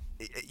see.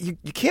 You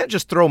can't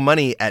just throw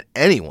money at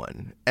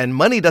anyone, and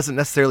money doesn't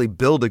necessarily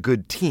build a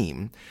good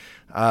team.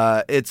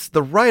 It's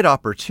the right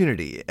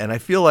opportunity, and I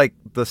feel like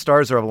the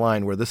stars are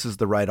aligned where this is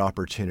the right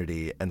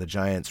opportunity, and the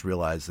Giants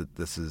realize that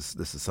this is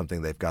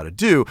something they've got to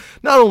do,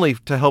 not only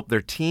to help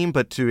their team,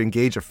 but to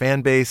engage a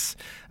fan base.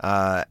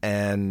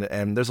 And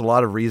there's a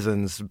lot of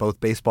reasons, both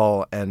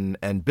baseball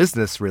and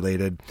business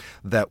related,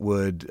 that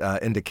would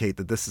indicate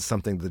that this is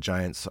something the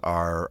Giants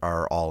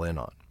are all in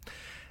on.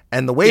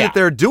 And the way that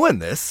they're doing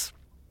this,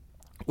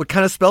 what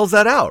kind of spells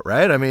that out,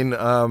 right? I mean,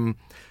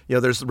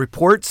 there's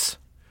reports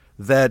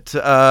that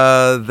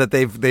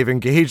they've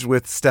engaged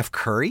with Steph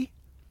Curry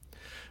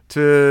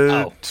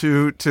to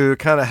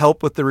kind of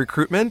help with the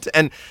recruitment,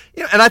 and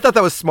I thought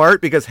that was smart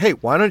because, hey,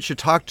 why don't you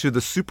talk to the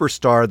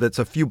superstar that's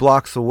a few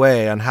blocks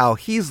away on how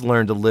he's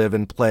learned to live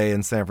and play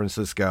in San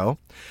Francisco,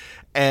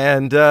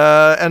 and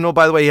oh,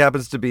 by the way, he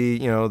happens to be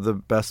the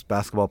best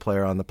basketball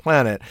player on the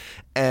planet,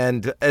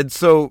 and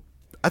so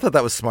I thought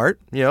that was smart,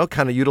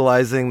 kind of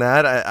utilizing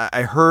that.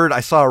 I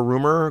saw a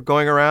rumor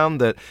going around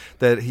that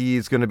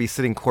he's going to be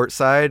sitting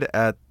courtside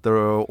at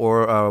the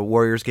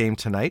Warriors game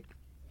tonight.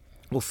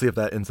 We'll see if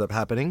that ends up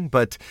happening.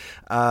 But,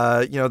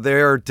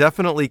 they're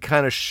definitely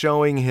kind of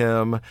showing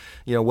him,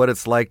 what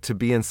it's like to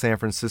be in San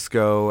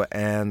Francisco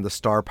and the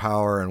star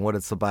power and what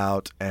it's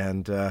about.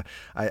 And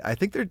I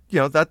think they're,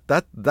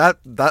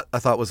 that I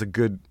thought was a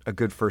good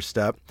first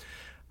step.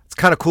 It's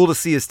kind of cool to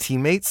see his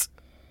teammates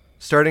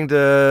starting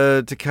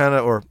to kind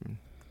of, or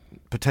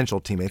potential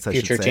teamates, I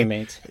should say. Future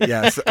teammates.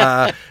 Yes. Who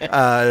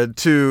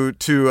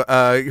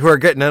are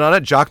getting in on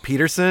it. Jock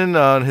Peterson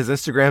on his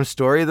Instagram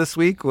story this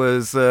week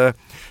was,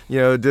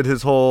 did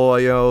his whole,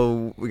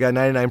 we got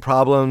 99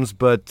 problems,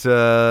 but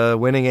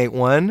winning ain't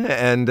one,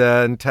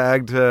 and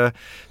tagged,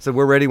 said,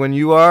 we're ready when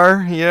you are,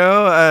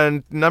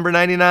 and number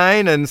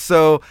 99. And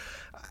so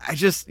I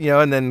just,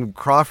 and then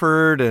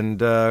Crawford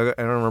and I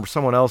don't remember,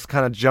 someone else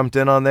kind of jumped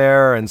in on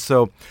there. And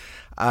so,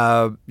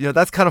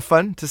 that's kind of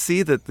fun to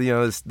see that,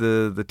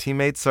 the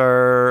teammates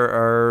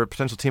our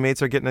potential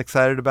teammates are getting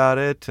excited about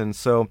it. And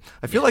so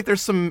I feel like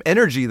there's some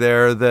energy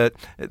there that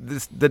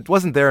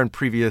wasn't there in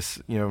previous,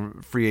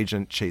 free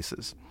agent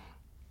chases.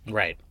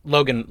 Right.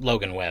 Logan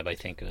Webb, I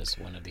think, was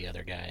one of the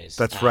other guys.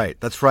 That's right.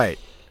 That's right.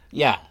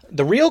 Yeah.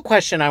 The real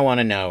question I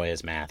want to know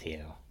is,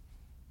 Matthew,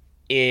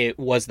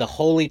 was the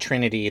Holy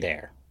Trinity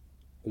there?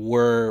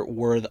 Were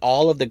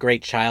all of the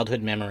great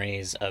childhood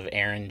memories of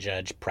Aaron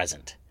Judge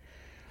present?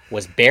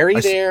 Was Barry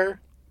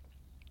there?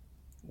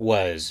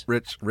 Was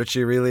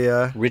Richie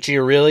Aurelia?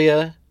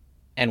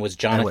 And was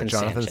Jonathan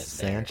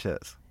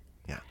Sanchez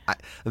there?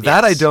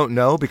 Yeah, I don't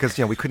know because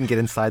we couldn't get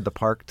inside the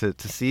park to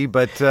see,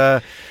 but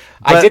I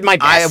did my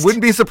best. I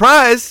wouldn't be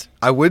surprised.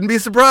 I wouldn't be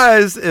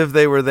surprised if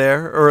they were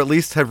there, or at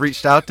least have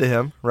reached out to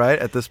him. Right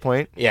at this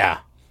point. Yeah.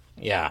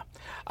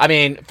 I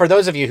mean, for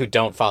those of you who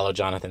don't follow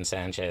Jonathan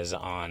Sanchez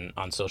on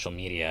social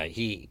media,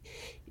 he's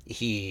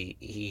a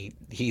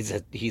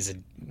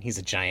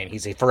giant.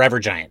 He's a forever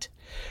giant,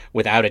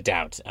 without a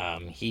doubt.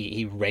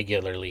 He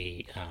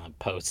regularly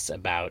posts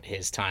about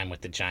his time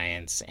with the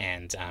Giants,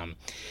 and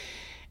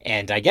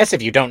I guess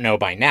if you don't know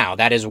by now,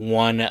 that is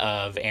one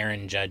of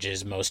Aaron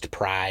Judge's most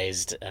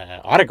prized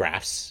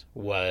autographs.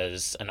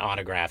 Was an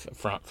autograph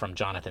from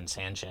Jonathan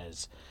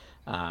Sanchez,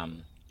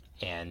 and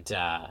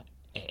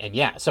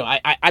yeah. So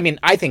I mean,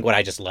 I think what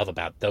I just love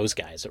about those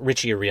guys,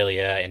 Richie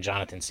Aurelia and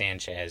Jonathan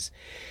Sanchez,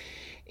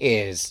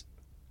 is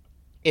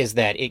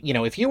that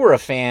if you were a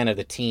fan of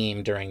the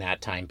team during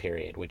that time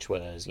period, which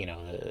was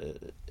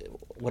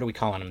what are we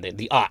calling them,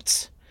 the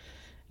aughts.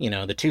 The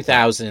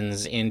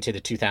 2000s into the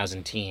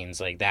 2000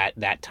 teens, like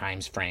that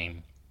times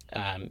frame.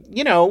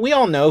 We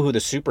all know who the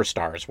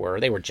superstars were.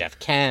 They were Jeff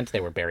Kent, they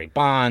were Barry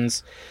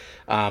Bonds,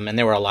 and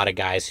there were a lot of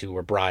guys who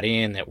were brought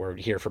in that were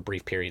here for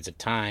brief periods of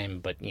time,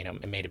 but,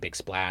 it made a big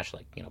splash,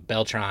 like,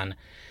 Beltran.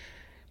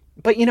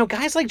 But,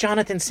 guys like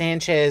Jonathan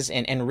Sanchez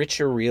and Rich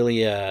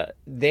Aurelia,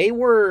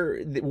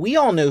 we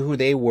all knew who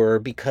they were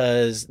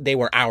because they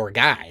were our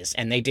guys,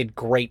 and they did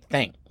great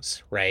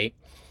things, right?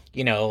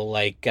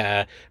 Like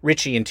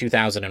Richie in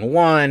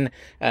 2001,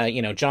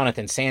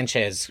 Jonathan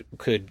Sanchez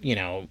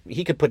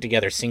he could put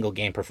together single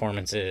game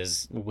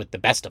performances with the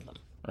best of them,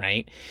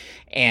 right?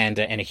 And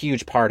a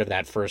huge part of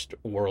that first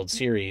World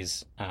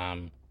Series.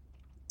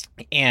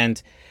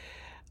 And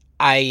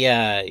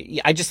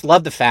I just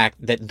love the fact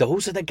that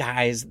those are the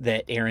guys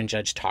that Aaron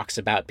Judge talks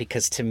about,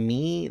 because to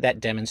me that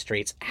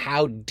demonstrates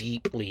how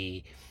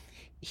deeply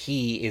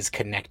he is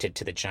connected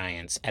to the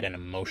Giants at an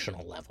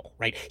emotional level,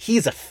 right?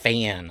 He's a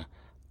fan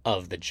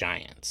of the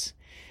Giants,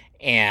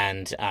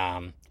 and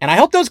I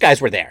hope those guys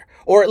were there,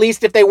 or at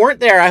least if they weren't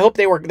there, I hope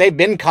they've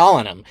been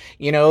calling them.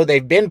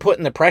 They've been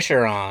putting the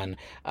pressure on,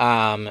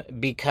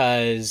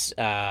 because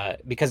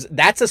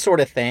that's the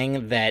sort of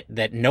thing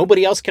that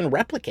nobody else can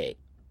replicate,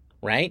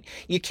 right?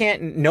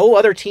 No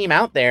other team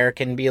out there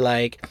can be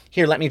like,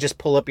 here, let me just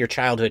pull up your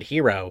childhood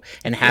hero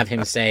and have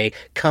him say,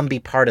 come be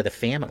part of the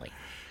family.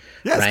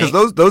 Yes, because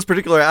right? those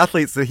particular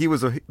athletes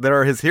that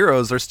are his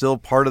heroes are still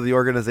part of the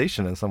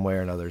organization in some way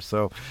or another.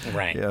 So,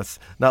 right. Yes,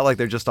 not like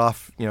they're just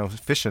off,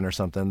 fishing or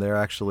something. They're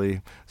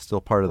actually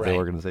still part of the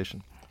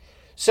organization.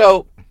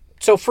 So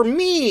for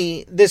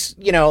me, this,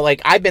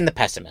 I've been the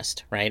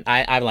pessimist, right?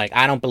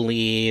 I don't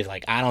believe,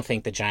 I don't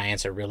think the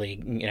Giants are really,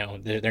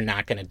 they're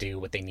not going to do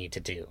what they need to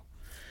do.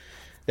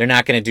 They're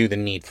not going to do the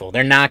needful.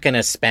 They're not going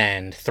to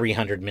spend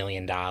 $300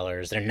 million.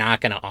 They're not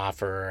going to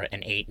offer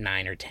an 8,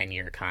 9, or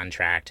 10-year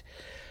contract.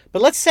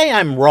 But let's say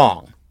I'm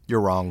wrong.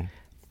 You're wrong.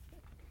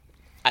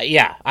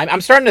 Yeah, I'm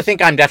starting to think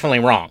I'm definitely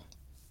wrong.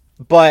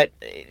 But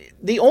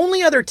the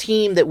only other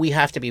team that we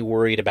have to be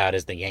worried about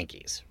is the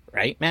Yankees,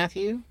 right,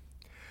 Matthew?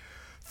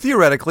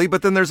 Theoretically,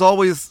 but then there's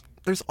always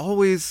the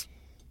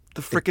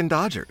frickin'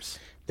 Dodgers.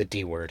 The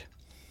D word.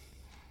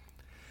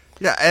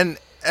 Yeah, and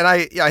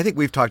I think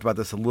we've talked about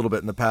this a little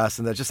bit in the past,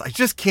 and I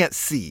just can't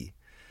see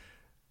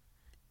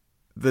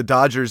the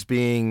Dodgers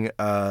being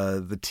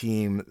the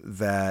team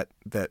that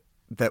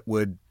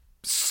would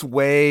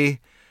sway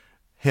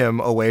him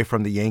away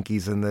from the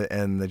Yankees and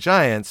the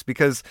Giants,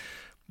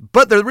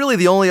 but they're really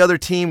the only other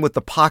team with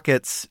the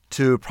pockets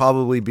to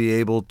probably be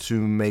able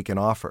to make an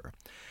offer.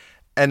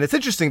 And it's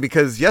interesting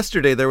because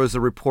yesterday there was a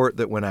report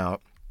that went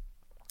out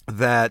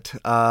that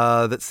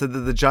said that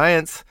the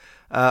Giants,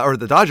 or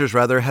the Dodgers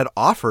rather, had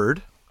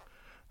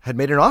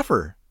made an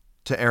offer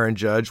to Aaron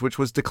Judge, which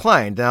was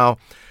declined. Now,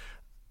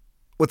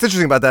 what's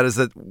interesting about that is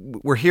that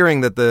we're hearing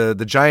that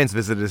the Giants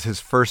visit is his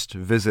first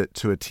visit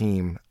to a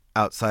team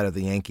outside of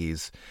the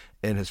Yankees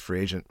in his free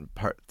agent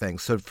part thing.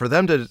 So for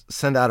them to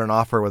send out an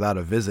offer without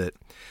a visit,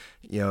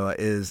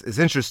 is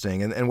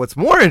interesting. And what's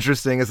more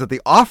interesting is that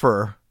the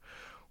offer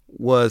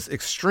was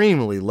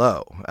extremely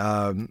low.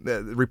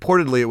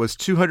 Reportedly, it was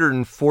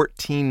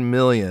 $214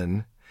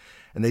 million,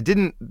 and they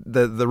didn't.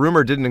 The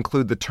rumor didn't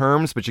include the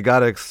terms, but you got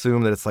to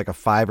assume that it's like a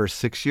 5 or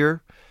 6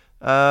 year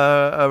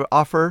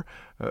offer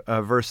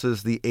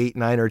versus the 8,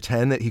 9, or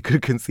 10 that he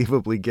could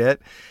conceivably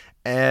get,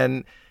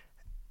 and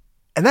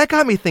that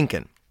got me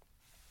thinking.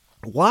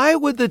 Why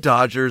would the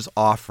Dodgers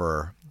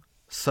offer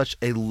such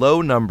a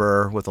low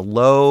number with a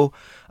low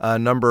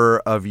number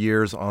of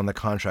years on the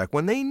contract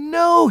when they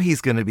know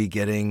he's going to be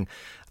getting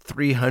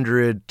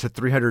 $300 to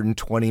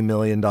 $320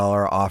 million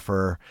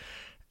offer?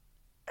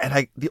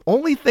 And the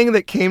only thing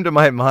that came to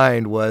my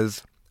mind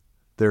was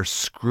they're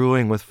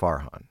screwing with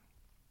Farhan.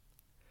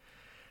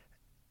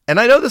 And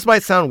I know this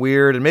might sound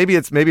weird, and maybe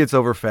it's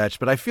overfetched,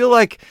 but I feel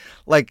like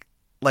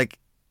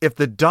if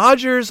the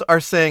Dodgers are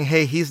saying,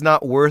 "Hey, he's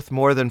not worth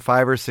more than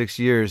 5 or 6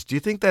 years," do you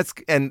think that's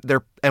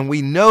and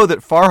we know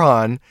that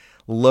Farhan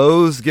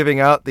loathes giving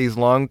out these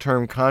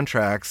long-term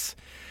contracts?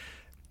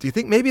 Do you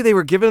think maybe they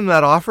were giving him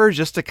that offer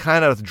just to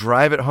kind of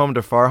drive it home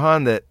to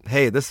Farhan that,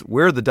 hey,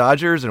 we're the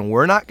Dodgers and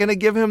we're not going to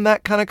give him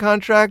that kind of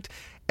contract,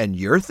 and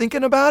you're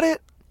thinking about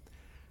it?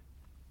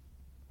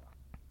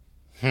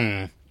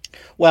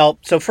 Well,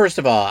 so first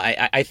of all,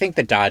 I think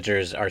the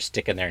Dodgers are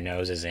sticking their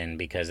noses in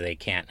because they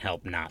can't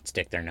help not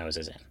stick their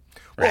noses in.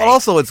 Right? Well,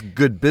 also it's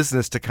good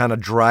business to kind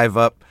of drive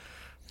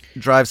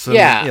some,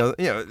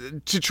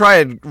 to try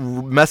and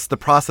mess the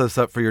process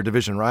up for your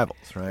division rivals,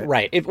 right?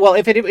 Right. If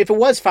it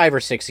was 5 or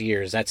 6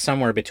 years, that's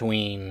somewhere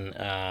between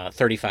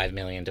 $35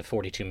 million to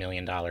 $42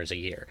 million a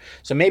year.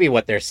 So maybe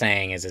what they're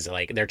saying is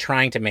like they're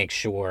trying to make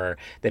sure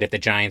that if the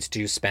Giants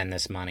do spend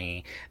this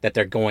money, that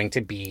they're going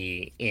to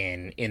be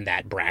in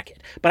that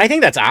bracket. But I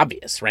think that's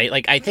obvious, right?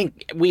 Like I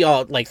think we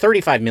all like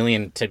 $35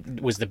 million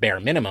was the bare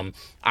minimum.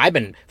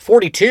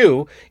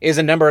 42 is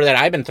a number that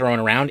I've been throwing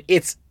around.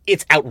 It's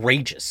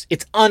outrageous.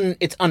 It's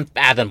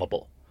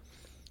unfathomable.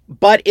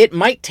 But it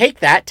might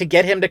take that to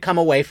get him to come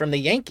away from the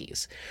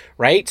Yankees,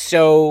 right?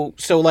 So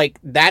like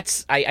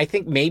that's I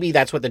think maybe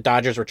that's what the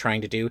Dodgers were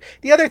trying to do.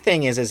 The other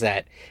thing is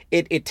that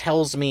it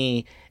tells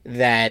me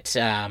that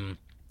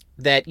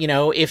that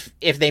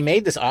if they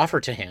made this offer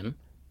to him,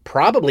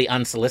 probably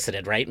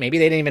unsolicited, right? Maybe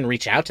they didn't even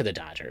reach out to the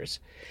Dodgers,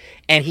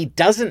 and he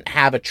doesn't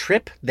have a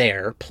trip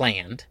there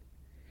planned,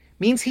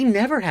 means he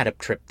never had a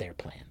trip there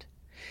planned.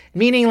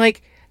 Meaning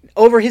like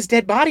over his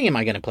dead body am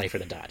I going to play for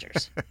the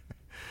Dodgers?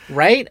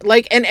 Right?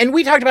 Like, and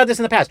we talked about this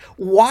in the past.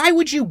 Why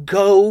would you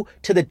go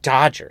to the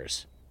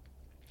Dodgers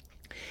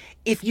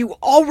if you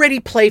already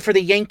play for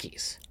the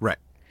Yankees? Right.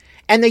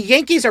 And the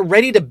Yankees are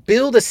ready to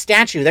build a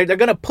statue. They're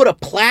going to put a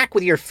plaque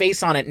with your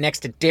face on it next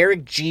to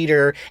Derek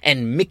Jeter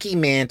and Mickey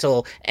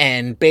Mantle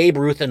and Babe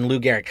Ruth and Lou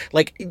Gehrig.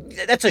 Like,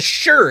 that's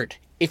assured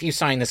if you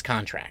sign this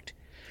contract.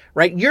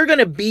 Right? You're going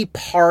to be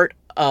part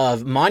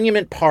of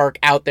Monument Park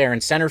out there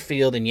in center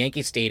field in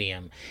Yankee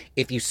Stadium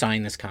if you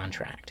sign this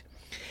contract.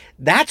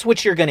 That's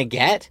what you're going to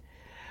get.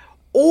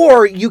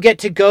 Or you get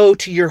to go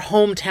to your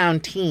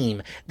hometown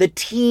team, the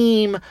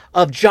team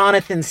of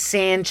Jonathan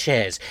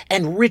Sanchez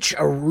and Rich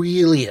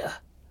Aurelia.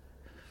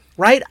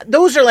 Right?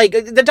 Those are like,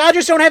 the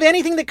Dodgers don't have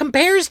anything that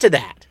compares to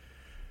that.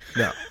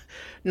 No.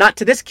 Not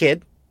to this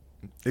kid.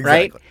 Exactly.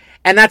 Right?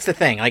 And that's the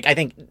thing. Like, I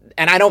think,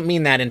 and I don't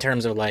mean that in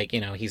terms of like,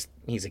 he's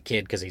a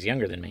kid because he's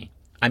younger than me.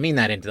 I mean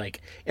that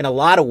in a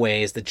lot of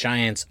ways, the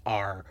Giants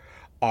are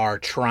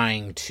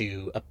trying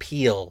to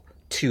appeal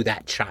to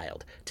that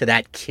child, to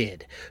that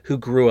kid who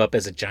grew up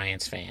as a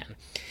Giants fan,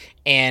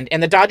 and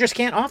the Dodgers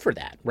can't offer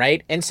that,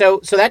 right? And so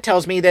that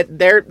tells me that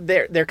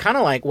they're kind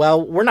of like,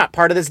 well, we're not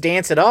part of this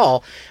dance at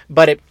all,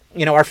 but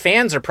our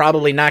fans are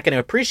probably not going to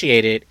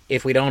appreciate it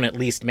if we don't at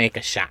least make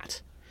a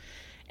shot,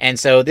 and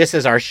so this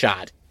is our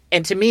shot.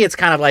 And to me, it's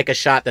kind of like a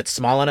shot that's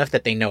small enough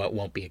that they know it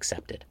won't be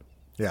accepted.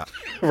 Yeah.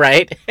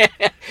 Right?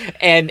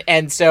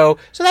 and so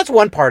that's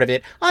one part of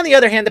it. On the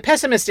other hand, the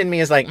pessimist in me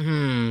is like,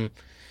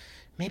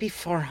 maybe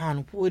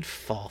Farhan would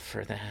fall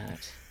for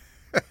that.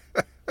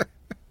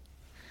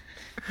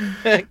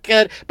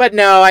 Good. But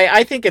no,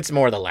 I think it's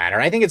more the latter.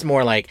 I think it's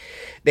more like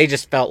they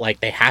just felt like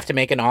they have to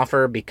make an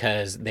offer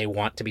because they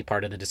want to be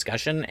part of the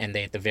discussion, and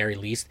they, at the very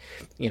least,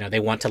 they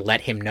want to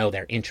let him know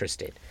they're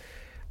interested.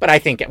 But I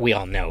think we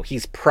all know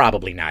he's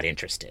probably not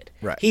interested.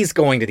 Right. He's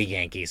going to the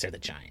Yankees or the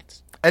Giants.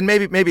 And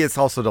maybe it's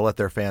also to let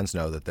their fans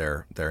know that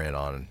they're in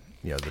on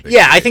the big.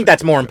 Yeah, I think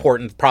that's more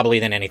important probably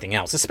than anything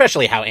else,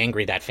 especially how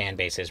angry that fan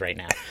base is right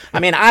now.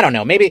 I mean, I don't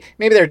know. Maybe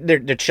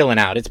they're chilling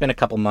out. It's been a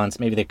couple months.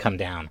 Maybe they've come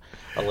down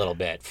a little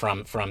bit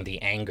from the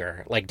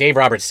anger. Like Dave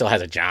Roberts still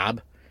has a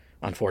job,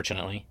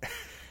 unfortunately.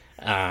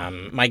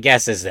 My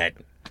guess is that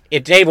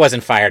if Dave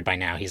wasn't fired by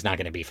now, he's not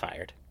going to be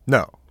fired.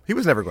 No, he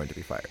was never going to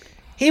be fired.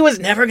 He was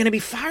never going to be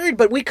fired,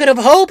 but we could have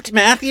hoped,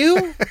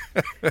 Matthew.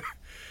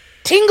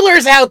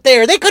 Tingler's out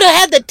there. They could have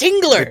had the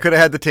Tingler. They could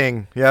have had the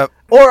Ting. Yep.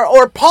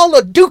 Or Paul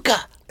Lo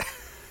Duca.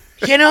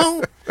 He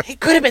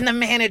could have been the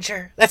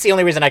manager. That's the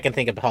only reason I can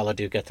think of Paul Lo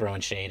Duca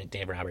throwing shade at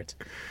Dave Roberts.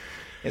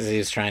 Is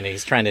he's trying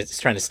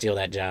to steal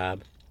that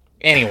job.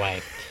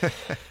 Anyway.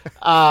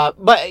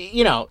 But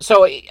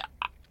so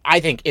I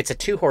think it's a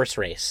 2-horse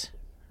race,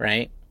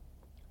 right?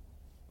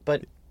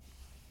 But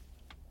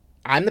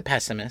I'm the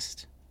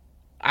pessimist.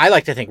 I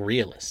like to think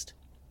realist.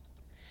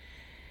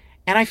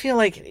 And I feel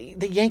like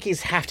the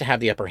Yankees have to have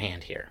the upper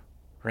hand here,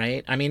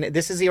 right? I mean,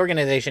 this is the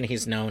organization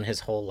he's known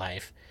his whole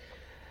life.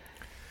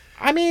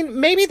 I mean,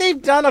 maybe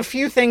they've done a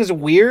few things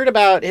weird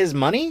about his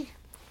money.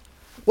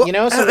 Well,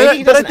 So maybe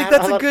he doesn't. But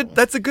I think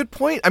that's a good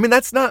point. I mean,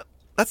 that's not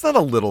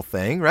a little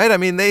thing, right? I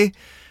mean, they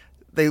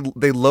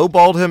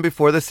lowballed him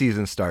before the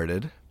season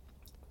started,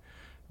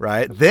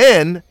 right?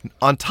 Then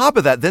on top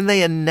of that, then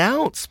they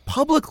announce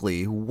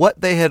publicly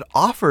what they had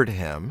offered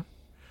him,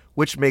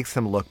 which makes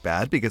him look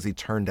bad because he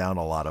turned down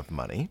a lot of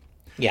money.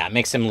 Yeah, it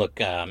makes him look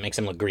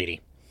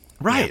greedy.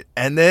 Right.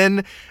 Yeah. And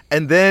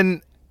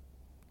then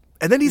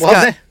he's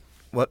got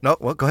what? No,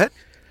 what? Go ahead.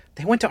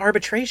 They went to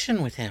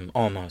arbitration with him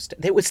almost.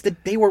 They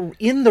were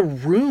in the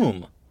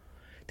room.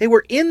 They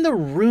were in the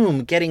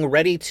room getting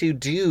ready to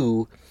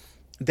do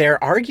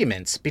their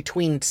arguments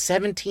between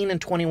 $17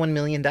 and $21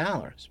 million.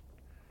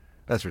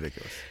 That's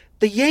ridiculous.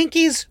 The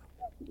Yankees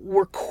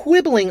were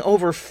quibbling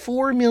over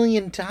 $4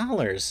 million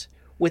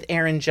with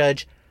Aaron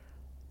Judge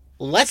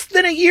less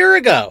than a year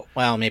ago.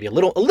 Well, maybe a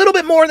little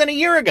bit more than a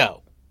year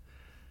ago.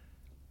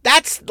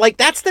 That's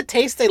the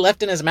taste they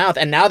left in his mouth.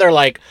 And now they're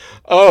like,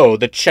 oh,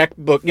 the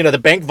checkbook, the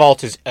bank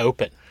vault is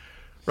open.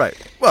 Right.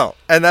 Well,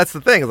 and that's the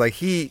thing. Like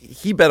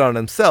he bet on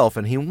himself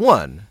and he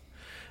won.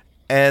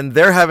 And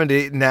they're having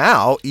to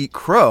now eat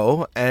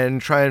crow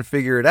and try and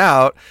figure it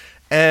out.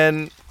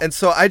 And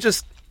so I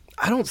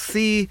don't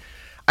see,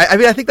 I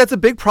mean, I think that's a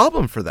big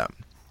problem for them.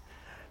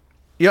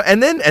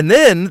 And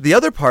then the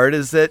other part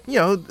is that,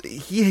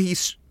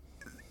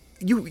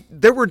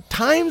 there were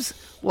times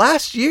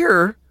last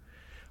year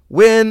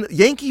when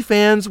Yankee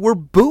fans were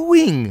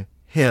booing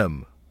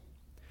him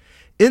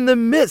in the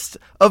midst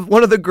of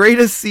one of the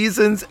greatest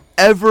seasons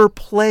ever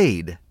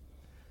played.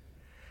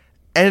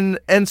 And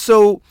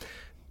so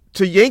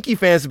to Yankee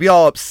fans to be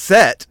all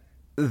upset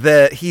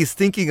that he's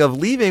thinking of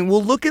leaving,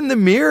 well, look in the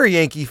mirror,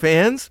 Yankee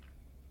fans.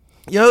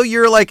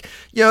 You're like,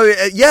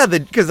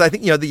 because I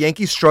think, the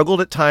Yankees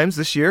struggled at times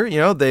this year.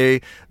 They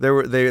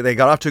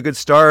got off to a good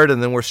start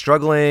and then were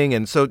struggling.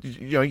 And so,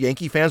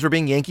 Yankee fans were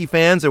being Yankee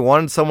fans and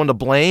wanted someone to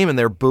blame and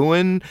they're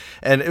booing.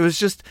 And it was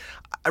just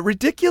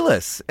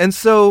ridiculous. And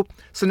so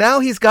now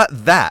he's got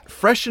that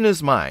fresh in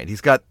his mind.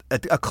 He's got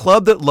a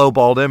club that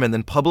lowballed him and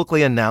then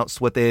publicly announced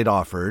what they had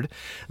offered.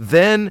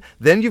 Then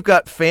you've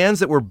got fans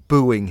that were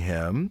booing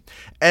him.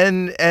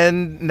 And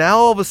now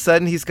all of a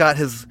sudden he's got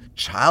his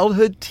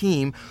childhood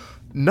team.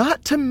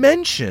 Not to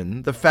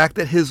mention the fact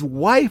that his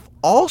wife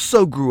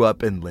also grew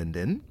up in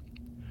Linden,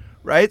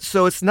 right?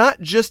 So it's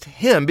not just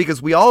him, because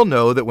we all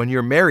know that when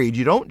you're married,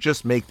 you don't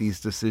just make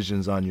these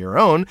decisions on your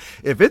own.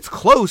 If it's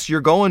close,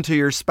 you're going to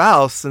your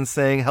spouse and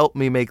saying, help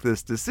me make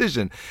this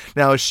decision.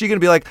 Now, is she going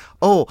to be like,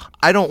 oh,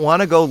 I don't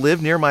want to go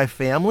live near my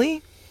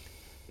family?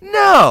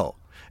 No.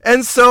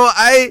 And so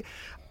I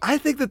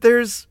think that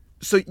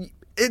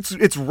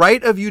it's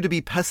right of you to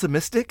be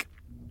pessimistic.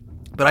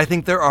 But I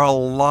think there are a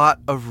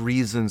lot of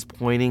reasons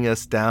pointing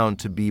us down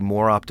to be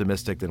more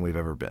optimistic than we've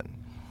ever been.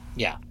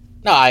 Yeah.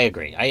 No, I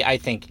agree. I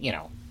think,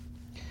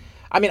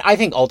 I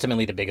think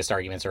ultimately the biggest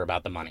arguments are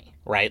about the money,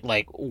 right?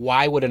 Like,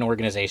 why would an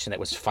organization that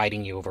was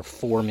fighting you over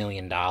 $4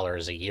 million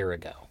a year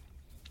ago,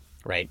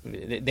 right?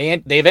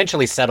 They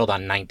eventually settled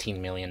on $19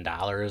 million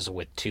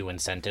with two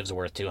incentives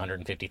worth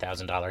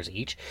 $250,000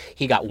 each.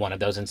 He got one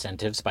of those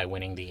incentives by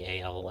winning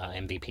the AL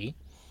MVP.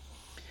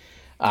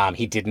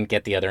 He didn't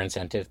get the other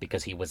incentive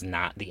because he was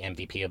not the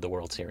MVP of the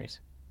World Series.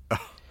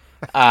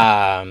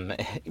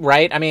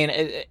 Right? I mean,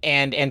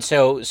 and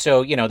so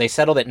they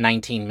settled at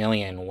 $19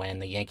 million when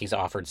the Yankees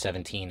offered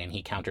 $17 and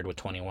he countered with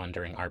 $21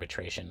 during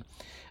arbitration.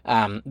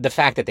 The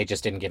fact that they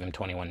just didn't give him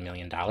 $21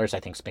 million, I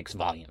think, speaks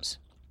volumes.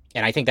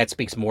 And I think that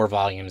speaks more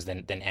volumes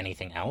than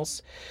anything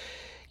else.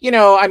 There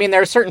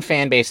are certain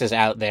fan bases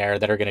out there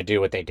that are going to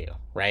do what they do,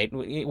 right?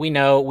 We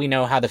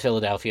know how the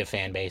Philadelphia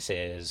fan base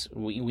is.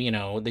 We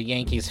know the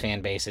Yankees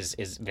fan base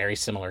is very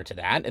similar to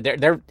that.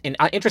 They're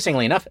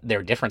interestingly enough,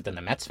 they're different than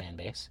the Mets fan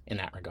base in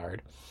that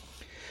regard.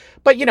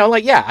 But,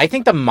 I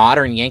think the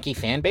modern Yankee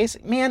fan base,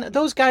 man,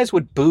 those guys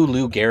would boo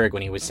Lou Gehrig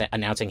when he was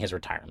announcing his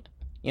retirement.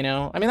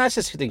 That's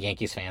just who the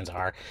Yankees fans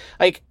are.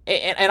 Like,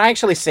 and I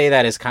actually say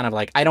that as kind of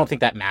like, I don't think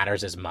that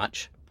matters as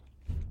much.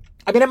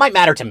 I mean, it might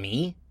matter to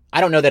me. I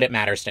don't know that it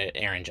matters to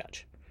Aaron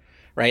Judge,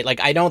 right? Like,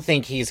 I don't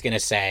think he's going to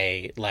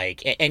say,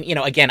 like, and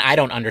again, I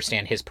don't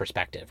understand his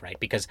perspective, right?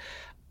 Because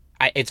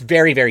it's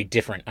very, very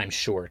different, I'm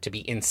sure, to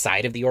be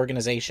inside of the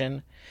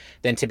organization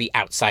than to be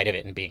outside of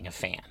it and being a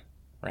fan,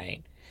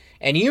 right?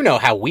 And you know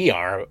how we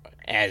are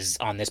as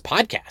on this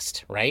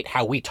podcast, right?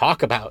 How we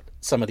talk about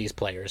some of these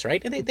players,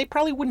 right? And they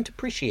probably wouldn't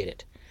appreciate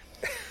it.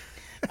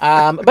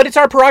 But it's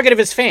our prerogative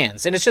as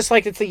fans, and it's just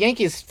like it's the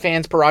Yankees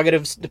fans'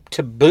 prerogatives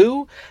to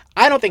boo.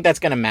 I don't think that's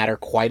going to matter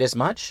quite as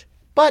much,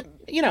 but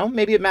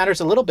maybe it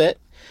matters a little bit.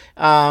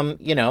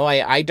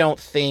 I don't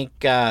think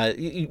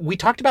we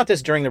talked about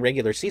this during the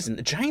regular season.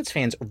 The Giants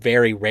fans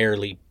very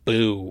rarely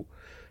boo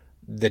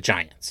the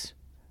Giants,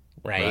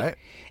 right?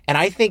 And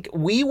I think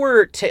we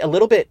were a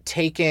little bit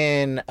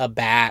taken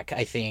aback,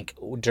 I think,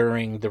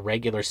 during the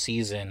regular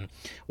season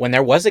when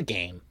there was a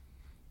game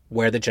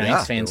where the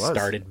Giants fans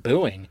started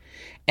booing.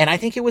 And I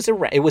think it was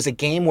a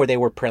game where they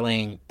were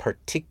playing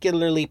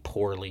particularly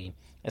poorly,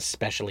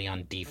 especially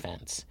on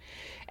defense.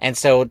 And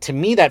so to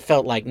me, that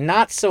felt like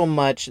not so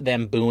much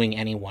them booing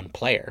any one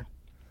player,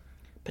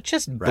 but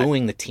just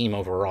booing the team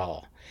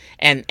overall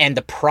and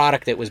the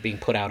product that was being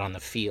put out on the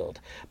field.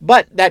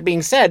 But that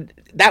being said,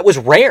 that was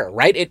rare,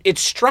 right? It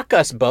struck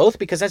us both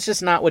because that's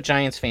just not what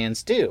Giants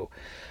fans do.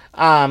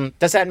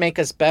 Does that make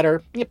us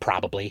better? Yeah,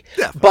 probably.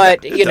 Yeah,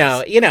 but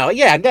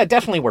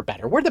definitely we're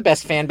better. We're the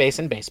best fan base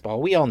in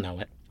baseball. We all know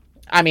it.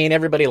 I mean,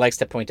 everybody likes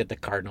to point at the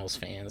Cardinals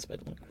fans, but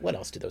what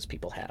else do those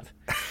people have?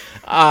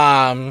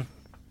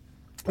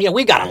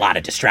 We got a lot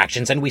of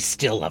distractions, and we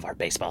still love our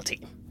baseball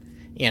team.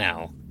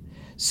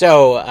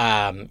 So,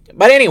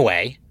 but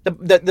anyway,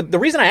 the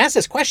reason I asked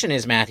this question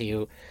is,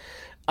 Matthew,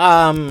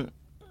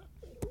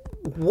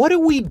 what do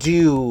we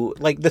do?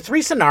 Like, the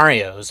three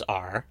scenarios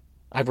are,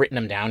 I've written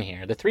them down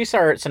here. The three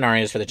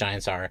scenarios for the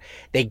Giants are,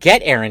 they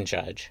get Aaron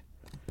Judge.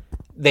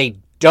 They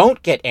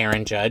don't get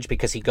Aaron Judge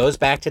because he goes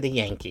back to the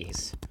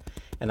Yankees.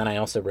 And then I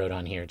also wrote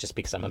on here, just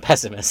because I'm a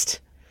pessimist,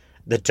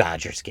 the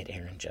Dodgers get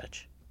Aaron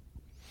Judge.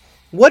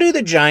 What do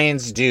the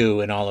Giants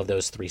do in all of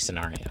those three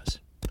scenarios?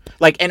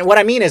 Like, and what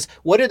I mean is,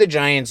 what do the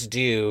Giants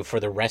do for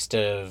the rest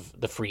of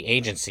the free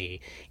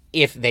agency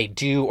if they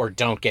do or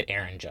don't get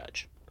Aaron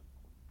Judge?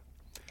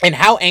 And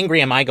how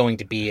angry am I going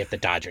to be if the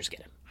Dodgers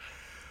get him?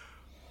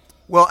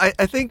 Well,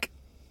 I think,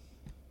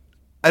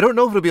 I don't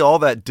know if it'll be all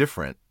that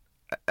different.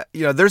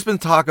 You know, there's been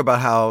talk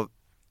about how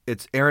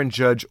it's Aaron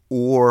Judge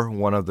or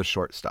one of the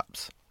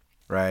shortstops,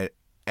 right?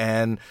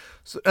 And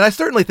I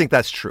certainly think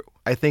that's true.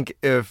 I think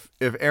if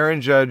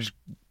Aaron Judge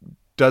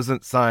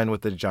doesn't sign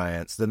with the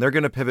Giants, then they're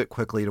going to pivot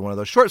quickly to one of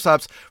those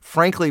shortstops,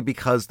 frankly,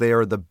 because they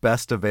are the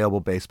best available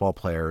baseball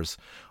players,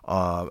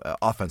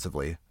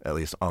 offensively, at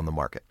least on the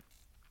market.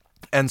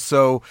 And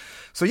so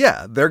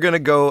yeah, they're going to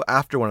go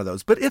after one of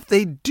those. But if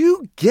they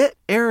do get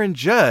Aaron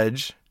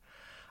Judge,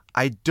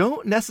 I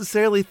don't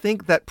necessarily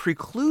think that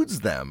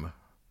precludes them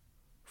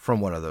from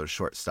one of those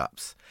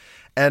shortstops.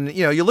 And,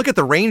 you know, you look at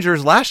the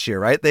Rangers last year,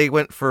 right? They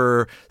went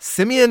for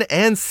Simeon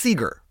and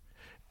Seager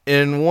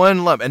in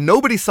one lump, and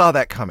nobody saw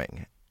that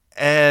coming.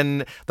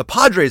 And the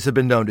Padres have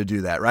been known to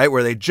do that, right?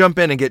 Where they jump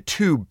in and get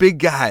two big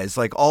guys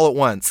like all at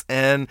once.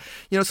 And,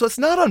 you know, so it's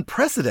not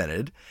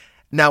unprecedented.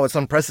 Now it's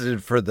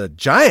unprecedented for the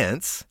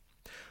Giants,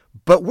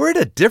 but we're at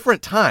a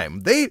different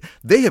time. They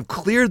have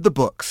cleared the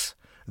books.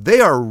 They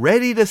are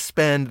ready to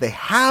spend. They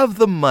have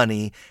the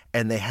money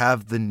and they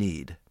have the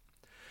need.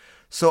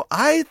 So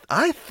I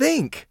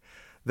think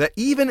that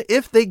even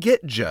if they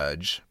get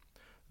Judge,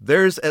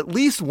 there's at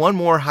least one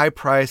more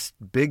high-priced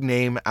big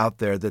name out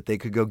there that they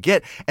could go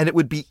get, and it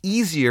would be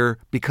easier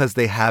because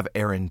they have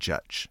Aaron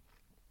Judge.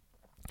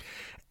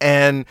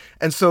 And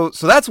so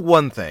that's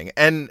one thing.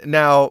 And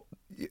now,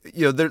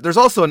 you know, there's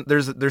also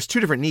there's two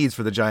different needs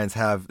for the Giants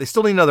have. They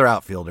still need another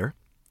outfielder.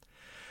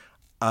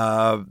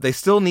 They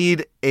still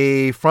need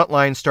a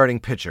frontline starting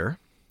pitcher.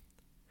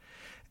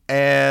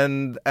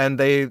 And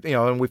they, you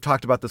know, and we've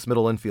talked about this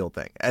middle infield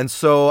thing. And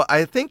so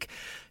I think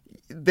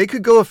they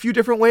could go a few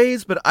different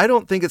ways, but I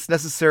don't think it's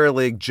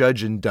necessarily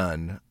Judge and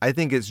done. I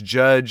think it's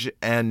Judge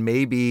and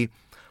maybe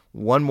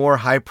one more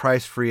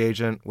high-priced free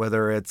agent,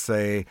 whether it's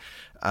a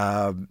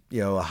one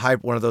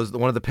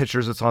of the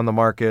pitchers that's on the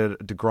market,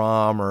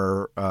 DeGrom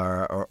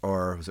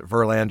or was it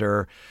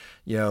Verlander,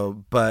 you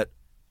know, but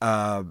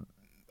on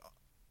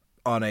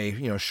a,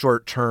 you know,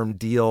 short-term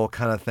deal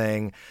kind of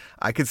thing.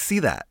 I could see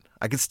that.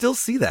 I could still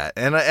see that.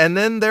 And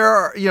then there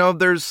are, you know,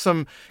 there's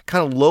some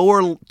kind of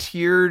lower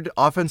tiered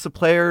offensive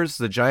players.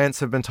 The Giants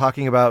have been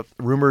talking about,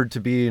 rumored to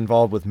be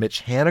involved with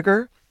Mitch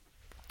Haniger,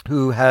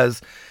 who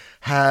has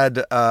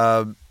had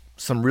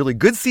some really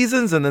good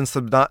seasons and then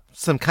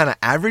some kind of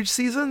average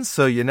seasons.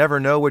 So you never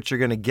know what you're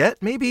going to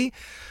get maybe,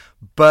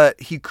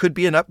 but he could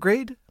be an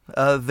upgrade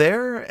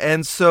there.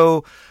 And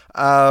so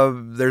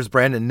there's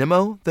Brandon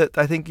Nimmo that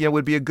I think, you know,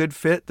 would be a good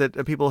fit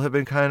that people have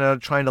been kind of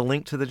trying to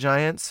link to the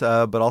Giants.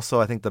 But also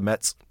I think the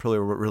Mets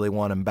really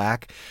want him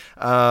back.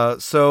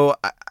 So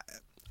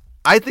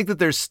I think that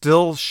there's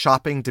still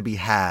shopping to be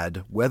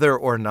had, whether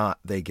or not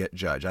they get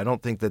Judge. I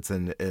don't think that's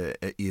an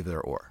either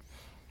or.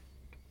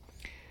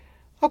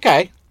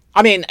 Okay.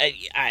 I mean,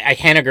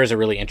 Haniger is a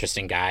really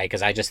interesting guy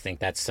because I just think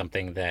that's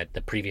something that the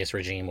previous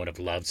regime would have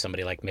loved,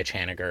 somebody like Mitch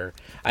Haniger.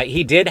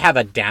 He did have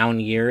a down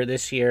year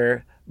this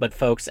year, but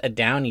folks, a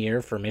down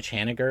year for Mitch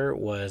Haniger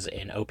was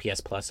an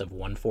OPS plus of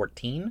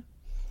 114,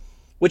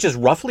 which is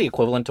roughly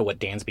equivalent to what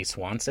Dansby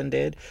Swanson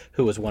did,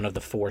 who was one of the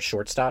four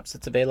shortstops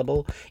that's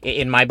available.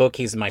 In my book,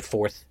 he's my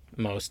fourth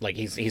most, like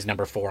he's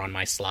number 4 on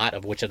my slot.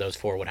 Of which of those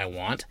 4 would I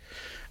want?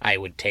 I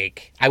would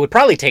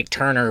probably take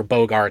Turner,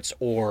 Bogarts,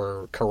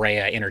 or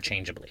Correa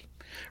interchangeably.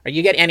 Or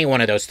you get any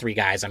one of those 3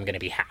 guys, I'm going to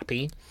be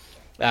happy.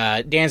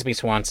 Dansby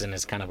Swanson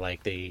is kind of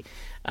like the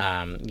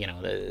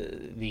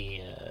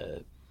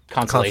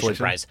consolation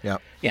prize.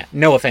 Yeah.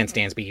 No offense,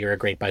 Dansby, you're a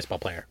great baseball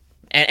player.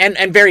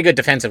 And very good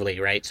defensively,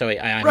 right? So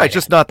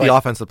just not the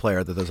offensive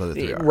player that those other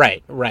 3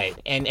 are. Right.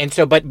 And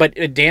so, but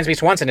Dansby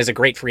Swanson is a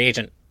great free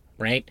agent,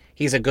 right?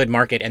 He's a good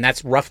market, and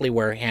that's roughly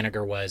where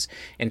Haniger was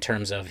in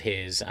terms of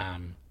his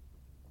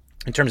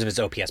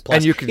OPS plus.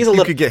 And you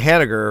could get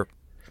Haniger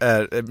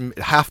at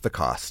half the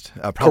cost,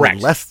 probably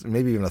Correct. Less,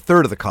 maybe even a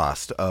third of the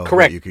cost of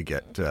Correct. what you could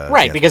get.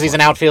 Right, because he's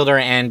an outfielder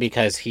and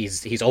because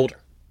he's older.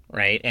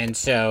 Right, and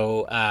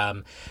so,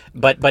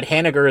 but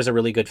Haniger is a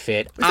really good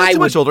fit. He's not too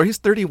much older. He's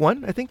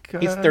 31, I think.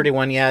 He's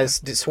 31. Yeah,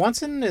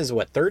 Swanson is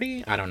what,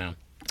 30? I don't know.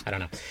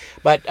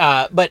 But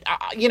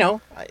you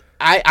know,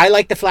 I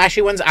like the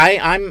flashy ones.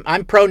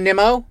 I'm pro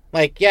Nimmo.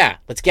 Like, yeah,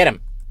 let's get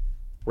him.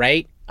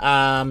 Right.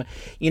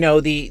 You know,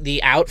 the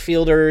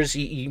outfielders.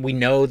 We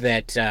know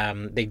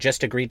that they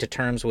just agreed to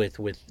terms with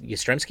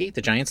Yastrzemski.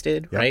 The Giants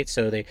did, yep. Right?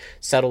 So they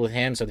settled with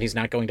him. So he's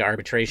not going to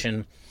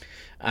arbitration.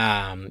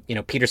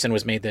 Peterson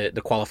was made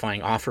the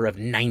qualifying offer of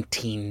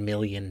 $19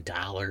 million,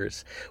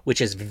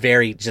 which is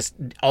very just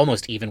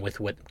almost even with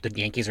what the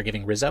Yankees are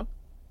giving Rizzo.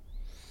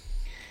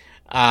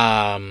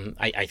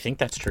 I think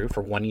that's true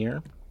for 1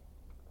 year.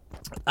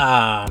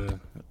 And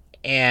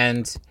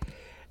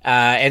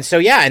so,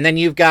 yeah, and then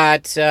you've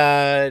got,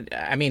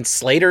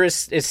 Slater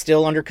is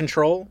still under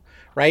control,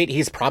 right?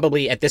 He's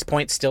probably at this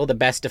point still the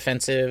best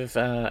defensive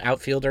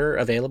outfielder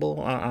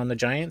available on the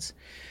Giants.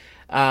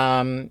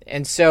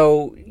 And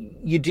so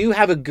you do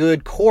have a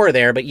good core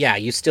there, but yeah,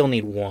 you still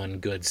need one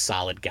good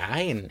solid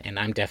guy, and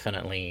I'm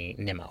definitely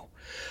Nimmo.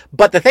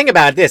 But the thing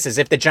about this is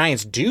if the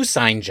Giants do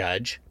sign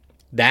Judge,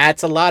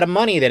 that's a lot of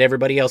money that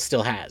everybody else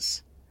still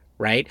has,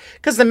 right?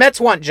 Because the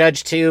Mets want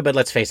Judge too, but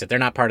let's face it, they're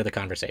not part of the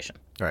conversation.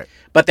 Right.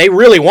 But they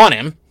really want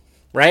him,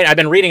 right? I've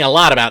been reading a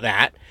lot about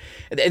that.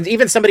 And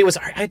even somebody was,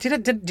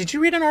 did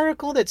you read an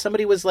article that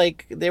somebody was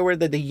like,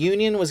 the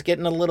union was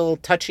getting a little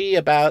touchy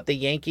about the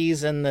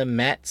Yankees and the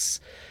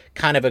Mets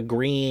kind of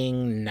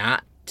agreeing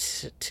not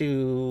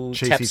to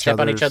step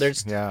on each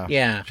other's.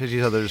 Yeah. Chase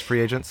each other's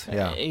free agents.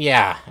 Yeah.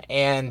 Yeah.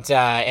 And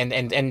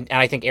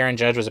I think Aaron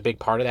Judge was a big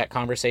part of that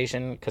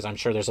conversation because I'm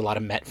sure there's a lot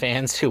of Met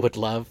fans who would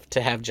love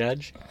to have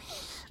Judge.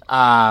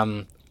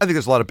 I think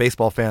there's a lot of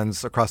baseball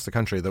fans across the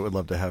country that would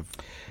love to have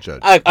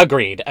Judge.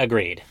 Agreed.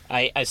 Agreed.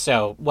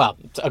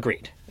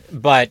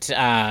 But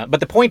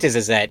the point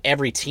is that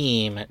every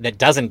team that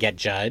doesn't get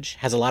Judge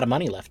has a lot of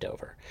money left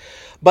over.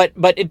 But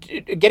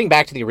getting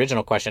back to the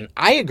original question,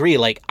 I agree.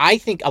 Like, I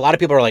think a lot of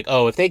people are like,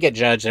 oh, if they get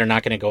Judge, they're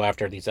not going to go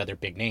after these other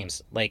big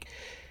names. Like,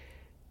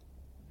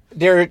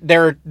 there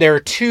are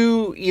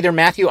two, either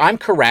Matthew, I'm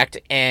correct,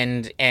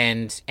 and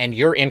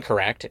you're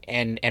incorrect,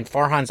 and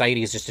Farhan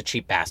Zaidi is just a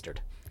cheap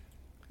bastard.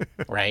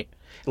 Right?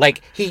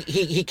 Like,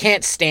 he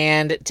can't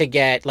stand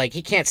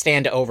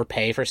to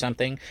overpay for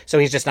something, so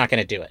he's just not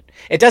going to do it.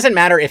 It doesn't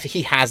matter if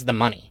he has the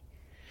money.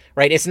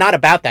 Right? It's not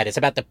about that. It's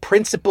about the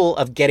principle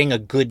of getting a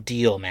good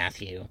deal,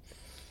 Matthew.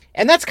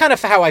 And that's kind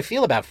of how I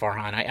feel about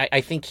Farhan. I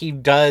think he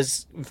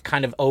does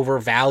kind of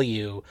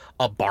overvalue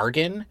a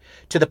bargain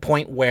to the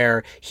point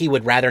where he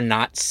would rather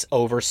not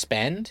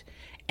overspend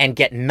and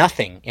get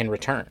nothing in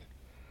return.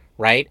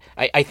 Right?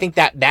 I think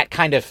that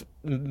kind of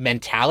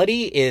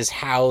mentality is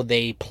how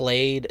they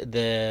played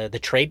the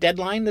trade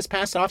deadline this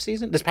past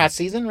season.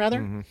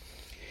 Mm-hmm.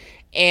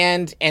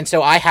 And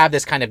so I have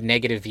this kind of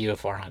negative view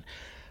of Farhan.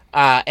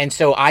 And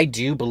so I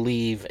do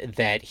believe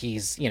that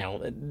he's,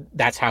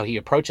 that's how he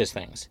approaches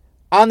things.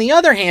 On the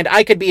other hand,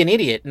 I could be an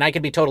idiot and I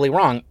could be totally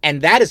wrong.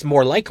 And that is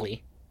more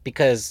likely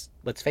because,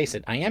 let's face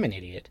it, I am an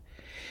idiot.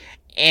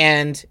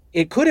 And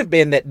it could have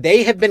been that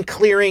they have been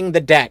clearing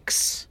the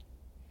decks,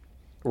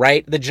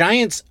 right? The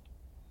Giants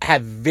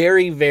have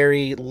very,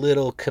 very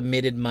little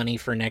committed money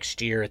for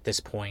next year at this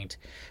point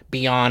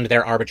beyond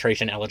their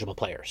arbitration eligible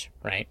players,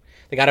 right?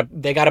 They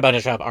got a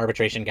bunch of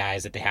arbitration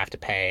guys that they have to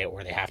pay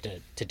or they have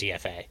to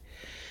DFA.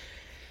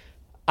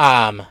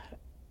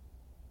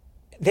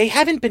 They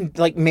haven't been,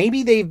 like,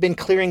 maybe they've been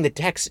clearing the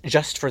decks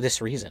just for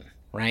this reason,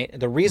 right?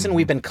 The reason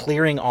we've been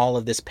clearing all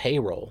of this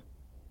payroll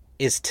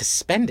is to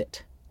spend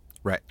it.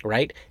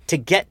 Right? To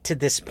get to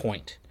this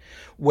point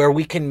where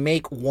we can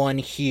make one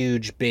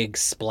huge big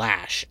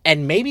splash.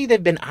 And maybe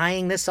they've been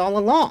eyeing this all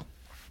along.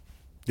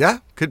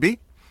 Yeah, could be.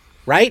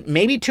 Right?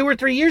 Maybe 2 or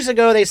 3 years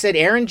ago, they said,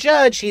 Aaron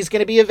Judge, he's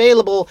going to be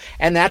available,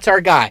 and that's our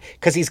guy.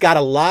 Because he's got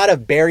a lot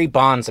of Barry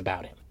Bonds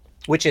about him.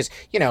 Which is,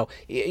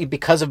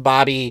 because of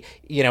Bobby,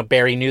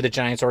 Barry knew the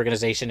Giants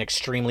organization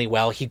extremely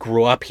well. He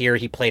grew up here.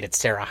 He played at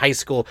Sarah High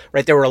School,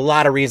 right? There were a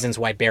lot of reasons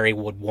why Barry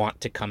would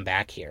want to come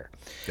back here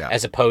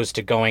as opposed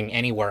to going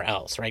anywhere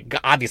else, right?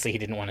 Obviously, he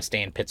didn't want to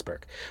stay in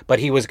Pittsburgh, but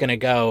he was going to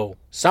go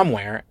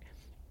somewhere.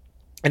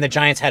 And the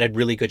Giants had a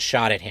really good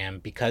shot at him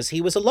because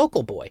he was a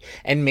local boy.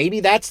 And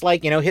maybe that's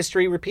like,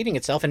 history repeating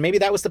itself. And maybe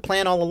that was the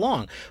plan all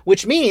along,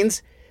 which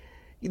means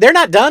they're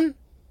not done.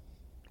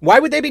 Why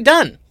would they be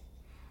done?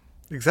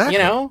 Exactly.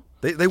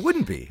 They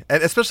wouldn't be.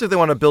 And especially if they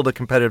want to build a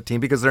competitive team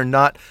because they're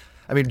not.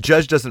 I mean,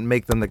 Judge doesn't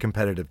make them the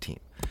competitive team.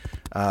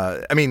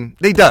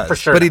 He does. For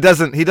sure. But he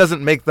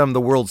doesn't make them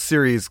the World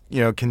Series,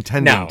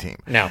 contending team.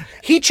 No.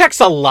 He checks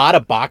a lot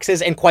of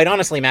boxes. And quite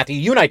honestly, Matthew,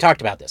 you and I talked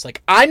about this.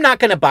 Like, I'm not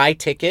going to buy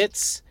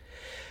tickets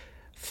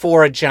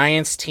for a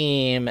Giants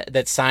team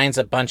that signs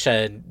a bunch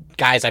of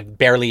guys I've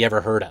barely ever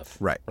heard of.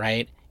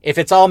 Right? If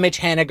it's all Mitch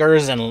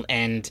Hanigers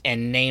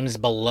and names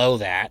below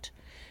that,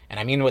 and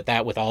I mean with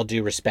that with all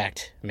due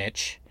respect,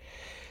 Mitch,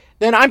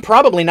 then I'm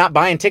probably not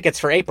buying tickets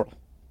for April,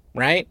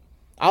 right?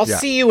 I'll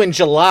see you in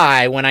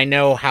July when I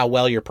know how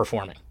well you're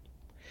performing,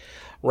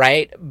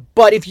 right?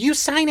 But if you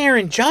sign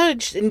Aaron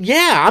Judge, then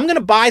I'm going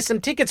to buy some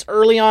tickets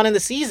early on in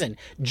the season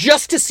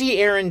just to see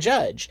Aaron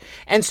Judge.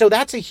 And so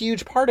that's a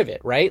huge part of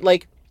it, right?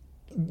 Like,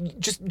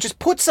 just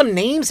put some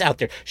names out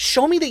there.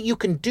 Show me that you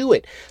can do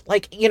it.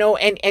 Like,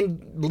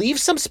 and leave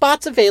some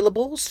spots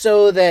available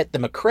so that the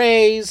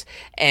McRaes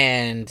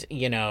and,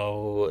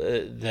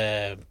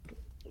 the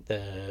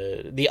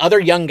the other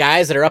young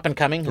guys that are up and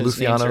coming, The whose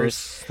names are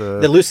Lucianos,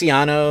 the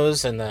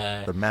Lucianos and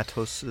the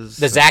Matoses,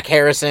 the Zach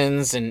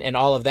Harrisons and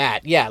all of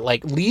that. Yeah,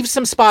 like leave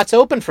some spots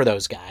open for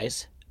those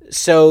guys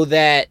so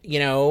that,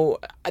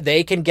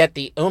 they can get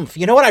the oomph.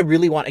 You know what I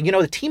really want?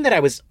 The team that I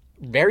was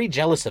very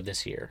jealous of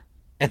this year,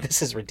 and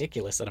this is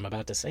ridiculous that I'm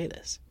about to say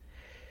this,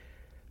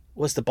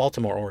 was the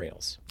Baltimore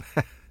Orioles.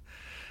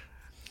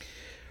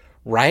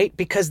 Right?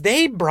 Because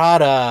they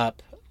brought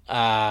up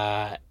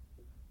Adley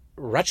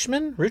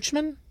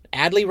Rutschman,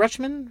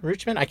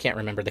 I can't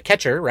remember, the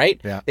catcher,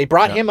 right? Yeah. They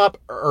brought him up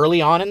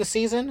early on in the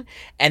season,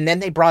 and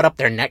then they brought up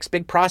their next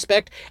big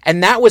prospect,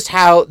 and that was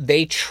how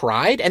they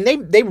tried, and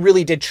they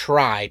really did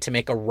try to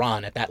make a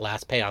run at that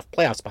last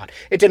playoff spot.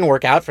 It didn't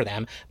work out for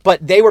them,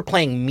 but they were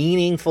playing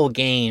meaningful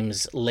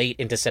games late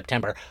into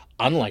September,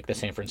 unlike the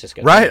San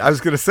Francisco Right, Giants. I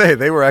was going to say,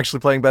 they were actually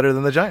playing better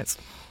than the Giants.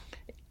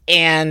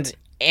 And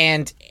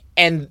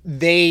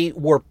they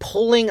were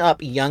pulling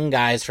up young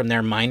guys from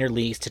their minor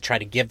leagues to try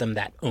to give them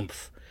that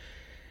oomph.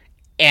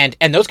 And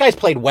those guys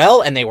played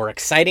well, and they were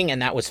exciting,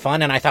 and that was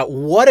fun. And I thought,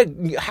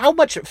 how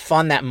much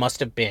fun that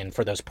must have been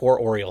for those poor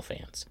Oriole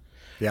fans.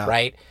 Yeah.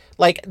 Right?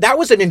 Like, that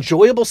was an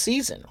enjoyable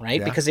season, right?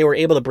 Yeah. Because they were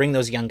able to bring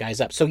those young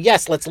guys up. So,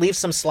 yes, let's leave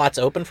some slots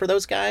open for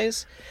those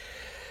guys.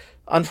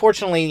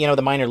 Unfortunately,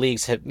 the minor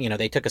leagues have,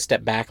 they took a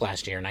step back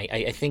last year, and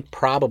I think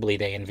probably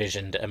they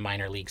envisioned a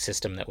minor league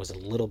system that was a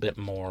little bit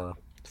more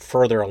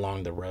further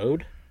along the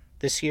road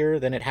this year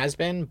than it has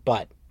been,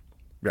 but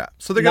yeah,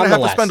 so they're going to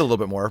have to spend a little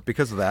bit more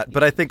because of that.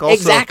 But I think also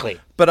exactly.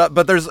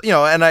 But there's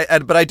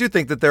but I do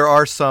think that there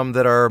are some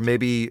that are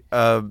maybe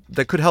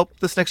that could help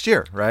this next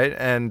year, right?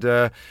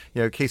 And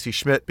Casey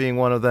Schmidt being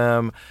one of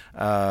them,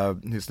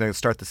 who's going to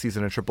start the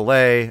season in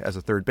AAA as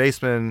a third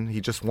baseman.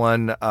 He just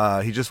won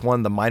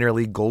the minor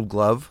league Gold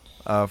Glove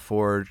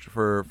for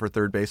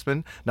third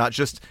baseman, not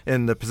just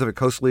in the Pacific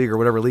Coast League or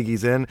whatever league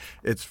he's in.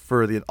 It's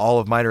for all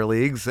of minor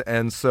leagues,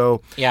 and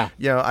so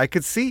I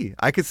could see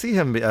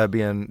him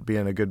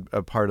being a good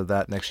part of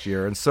that next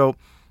year, and so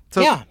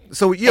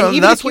that's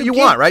what you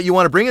want, right? You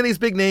want to bring in these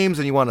big names,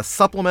 and you want to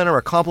supplement them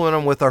or complement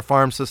them with our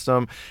farm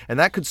system, and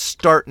that could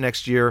start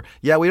next year.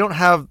 Yeah, we don't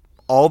have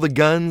all the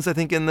guns, I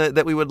think,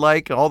 that we would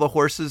like, all the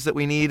horses that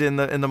we need in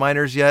the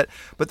minors yet,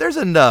 but there's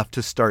enough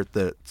to start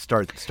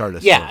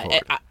us.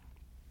 Yeah.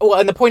 Well,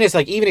 and the point is,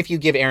 like, even if you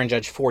give Aaron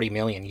Judge $40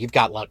 million, you've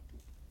got like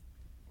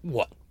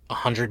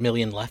 $100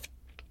 million left,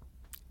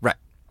 right,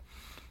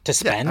 to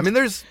spend. Yeah, I mean,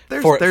 there's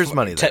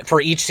money there for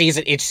each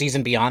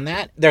season beyond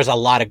that. There's a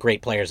lot of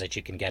great players that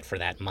you can get for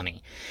that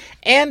money,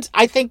 and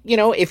I think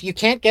if you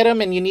can't get them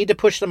and you need to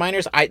push the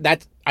minors,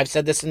 I've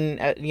said this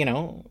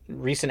in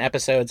recent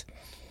episodes.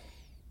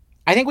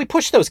 I think we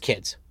push those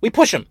kids. We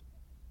push them.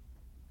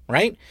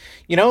 Right?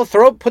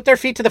 Put their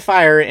feet to the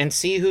fire and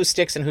see who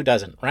sticks and who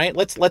doesn't. Right?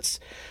 Let's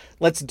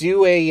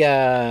do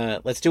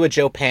a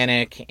Joe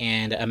Panic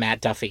and a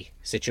Matt Duffy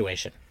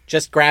situation.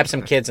 Just grab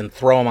some kids and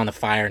throw them on the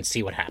fire and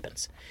see what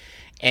happens.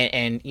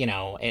 And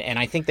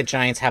I think the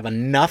Giants have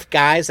enough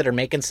guys that are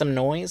making some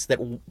noise that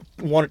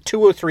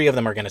two or three of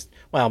them are going to,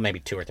 well, maybe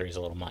two or three is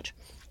a little much.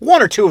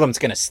 One or two of them is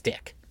going to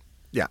stick.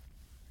 Yeah.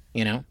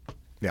 Yeah.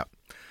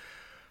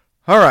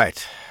 All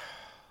right.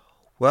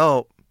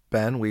 Well,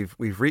 Ben, we've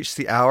reached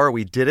the hour.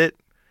 We did it.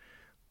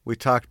 We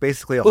talked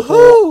basically a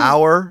whole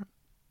hour.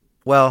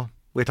 Well,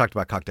 we talked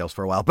about cocktails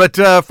for a while, but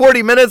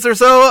 40 minutes or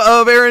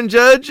so of Aaron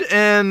Judge,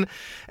 and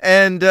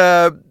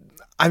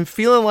I'm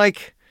feeling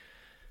like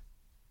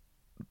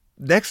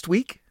next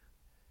week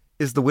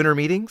is the winter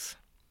meetings,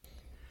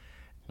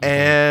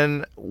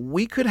 and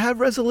we could have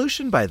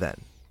resolution by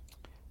then.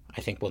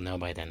 I think we'll know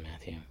by then,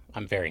 Matthew.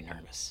 I'm very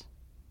nervous.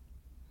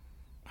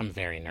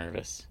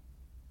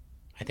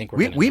 I think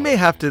we may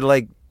have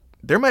to,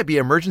 there might be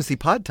emergency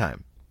pod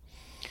time.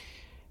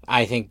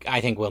 I think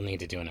we'll need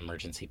to do an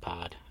emergency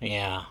pod.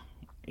 Yeah.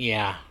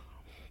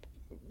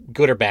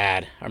 Good or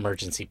bad,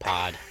 emergency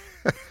pod.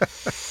 I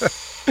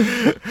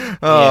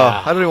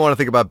don't even want to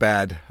think about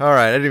bad. All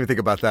right, I didn't even think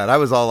about that. I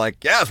was all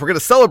like, yes, we're going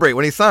to celebrate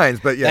when he signs.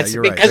 But yeah, that's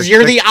you're because right.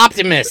 You're the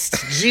optimist.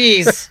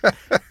 Jeez.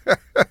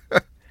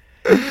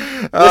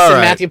 Listen,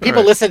 Matthew,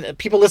 people listen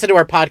to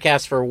our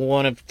podcast for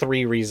one of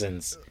three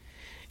reasons.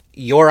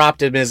 Your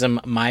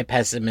optimism, my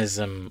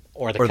pessimism,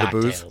 or the cocktails.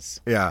 The booze.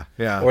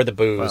 Yeah. Or the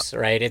booze,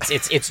 right?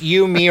 It's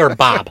you, me, or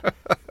Bob,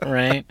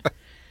 right?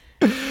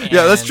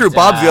 Yeah, that's true.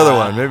 Bob's the other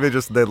one. Maybe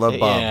just they love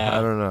Bob. Yeah.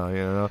 I don't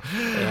know,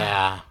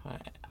 Yeah.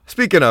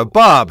 Speaking of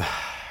Bob,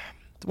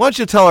 why don't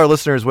you tell our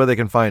listeners where they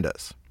can find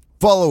us?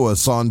 Follow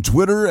us on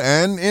Twitter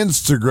and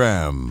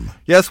Instagram.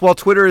 Yes, while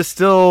Twitter is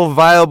still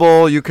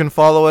viable, you can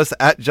follow us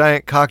at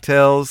Giant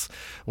Cocktails.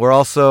 We're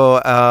also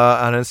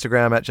on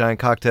Instagram at Giant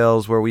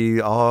Cocktails, where we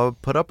all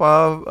put up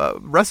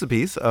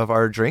recipes of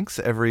our drinks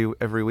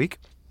every week.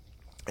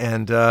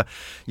 And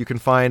you can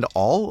find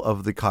all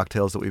of the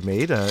cocktails that we've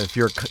made. If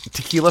you're a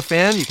tequila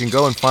fan, you can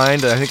go and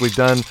find, I think we've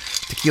done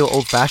tequila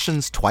old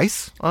fashions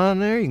twice on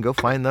there. You can go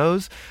find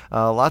those.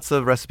 Lots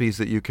of recipes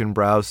that you can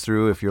browse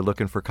through if you're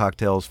looking for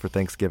cocktails for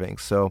Thanksgiving.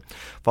 So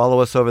follow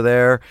us over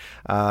there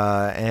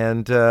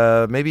and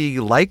maybe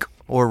like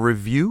or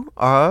review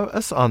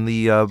us on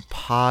the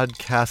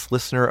podcast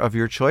listener of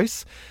your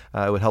choice.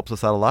 It would help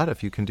us out a lot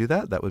if you can do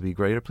that. That would be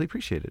greatly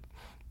appreciated.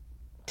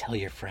 Tell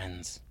your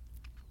friends.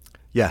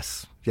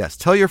 Yes.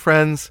 Tell your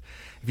friends.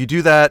 If you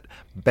do that,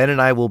 Ben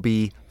and I will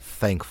be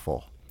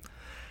thankful.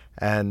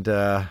 And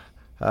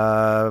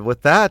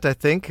with that, I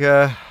think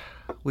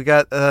we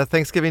got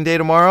Thanksgiving Day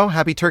tomorrow.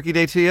 Happy Turkey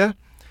Day to you.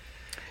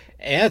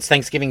 Yeah, it's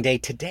Thanksgiving Day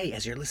today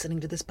as you're listening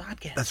to this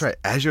podcast. That's right,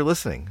 as you're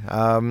listening.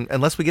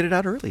 Unless we get it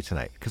out early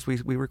tonight, because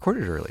we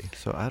recorded early.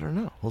 So I don't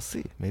know. We'll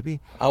see. Maybe.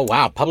 Oh,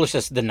 wow. Published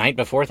this the night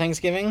before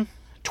Thanksgiving?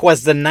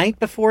 'Twas the night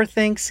before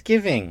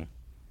Thanksgiving.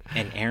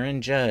 And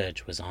Aaron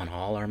Judge was on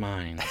all our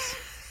minds.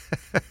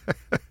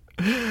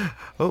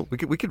 Oh, we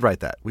could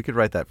write that. We could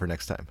write that for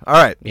next time. All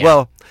right. Yeah.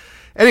 Well,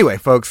 anyway,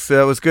 folks,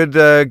 it was good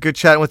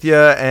chatting with you.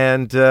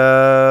 And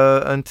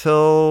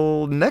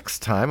until next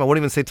time, I won't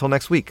even say till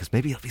next week, because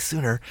maybe it'll be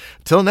sooner.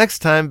 Till next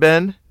time,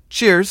 Ben,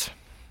 cheers.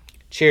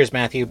 Cheers,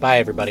 Matthew. Bye,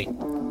 everybody.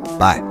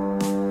 Bye.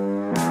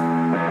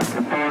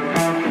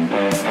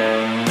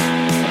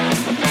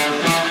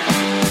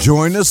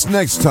 Join us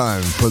next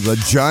time for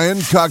the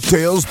Giant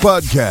Cocktails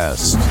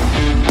Podcast.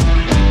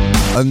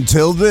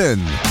 Until then,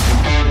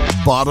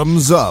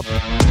 bottoms up.